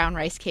grain like brown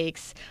rice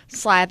cakes,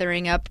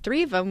 slathering up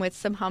 3 of them with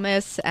some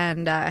hummus,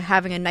 and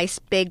having a nice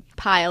big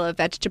pile of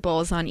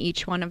vegetables on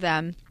each one of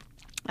them.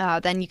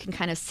 Then you can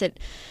kind of sit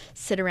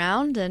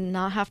around and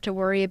not have to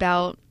worry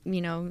about,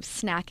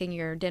 snacking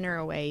your dinner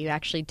away. You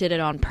actually did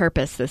it on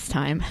purpose this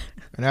time.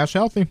 And that's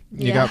healthy.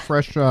 You got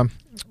fresh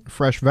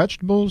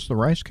vegetables, the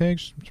rice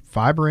cakes,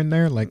 fiber in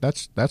there. Like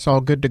that's all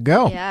good to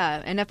go.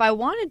 Yeah, and if I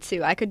wanted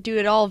to, I could do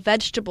it all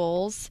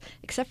vegetables,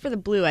 except for the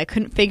blue. I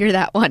couldn't figure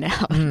that one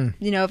out.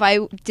 If I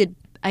did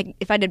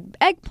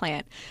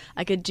eggplant,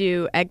 I could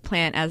do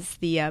eggplant as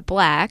the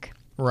black.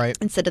 Right.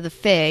 Instead of the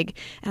fig.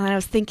 And I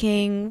was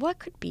thinking, what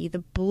could be the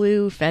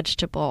blue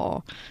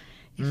vegetable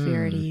if we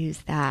were to use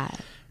that?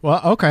 Well,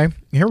 okay.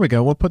 Here we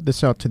go. We'll put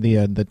this out to the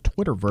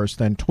Twitterverse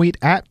then. Tweet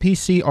at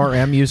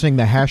PCRM using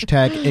the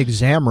hashtag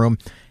examroom.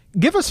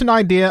 Give us an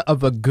idea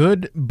of a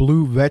good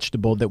blue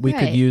vegetable that we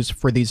could use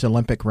for these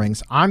Olympic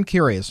rings. I'm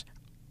curious.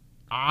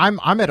 I'm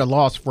at a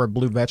loss for a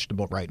blue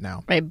vegetable right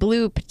now. Right,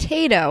 blue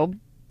potato,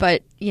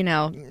 but,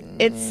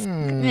 it's,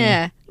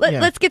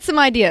 Let's get some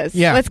ideas.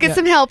 Yeah, let's get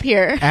some help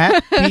here.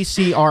 At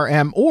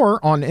PCRM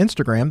or on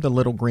Instagram, the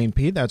little green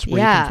pea. That's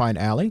where you can find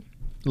Allie.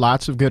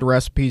 Lots of good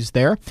recipes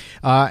there.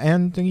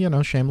 And,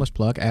 shameless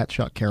plug at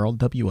Chuck Carroll,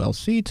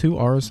 WLC, 2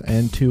 R's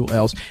and 2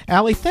 L's.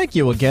 Allie, thank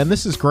you again.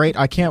 This is great.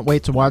 I can't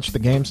wait to watch the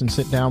games and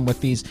sit down with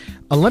these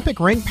Olympic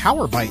ring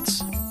power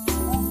bites.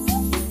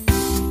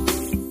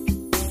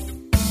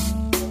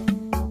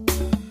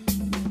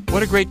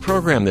 What a great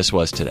program this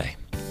was today.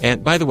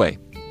 And by the way,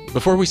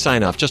 before we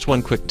sign off, just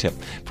one quick tip.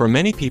 For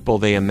many people,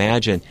 they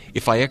imagine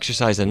if I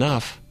exercise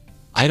enough,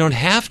 I don't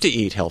have to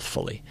eat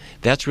healthfully.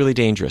 That's really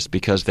dangerous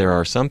because there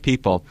are some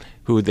people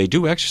who they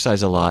do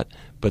exercise a lot,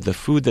 but the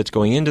food that's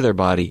going into their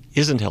body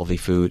isn't healthy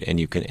food, and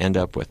you can end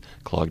up with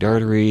clogged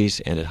arteries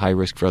and at high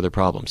risk for other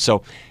problems.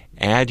 So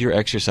add your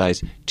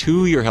exercise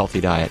to your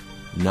healthy diet,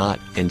 not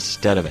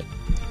instead of it.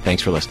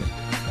 Thanks for listening.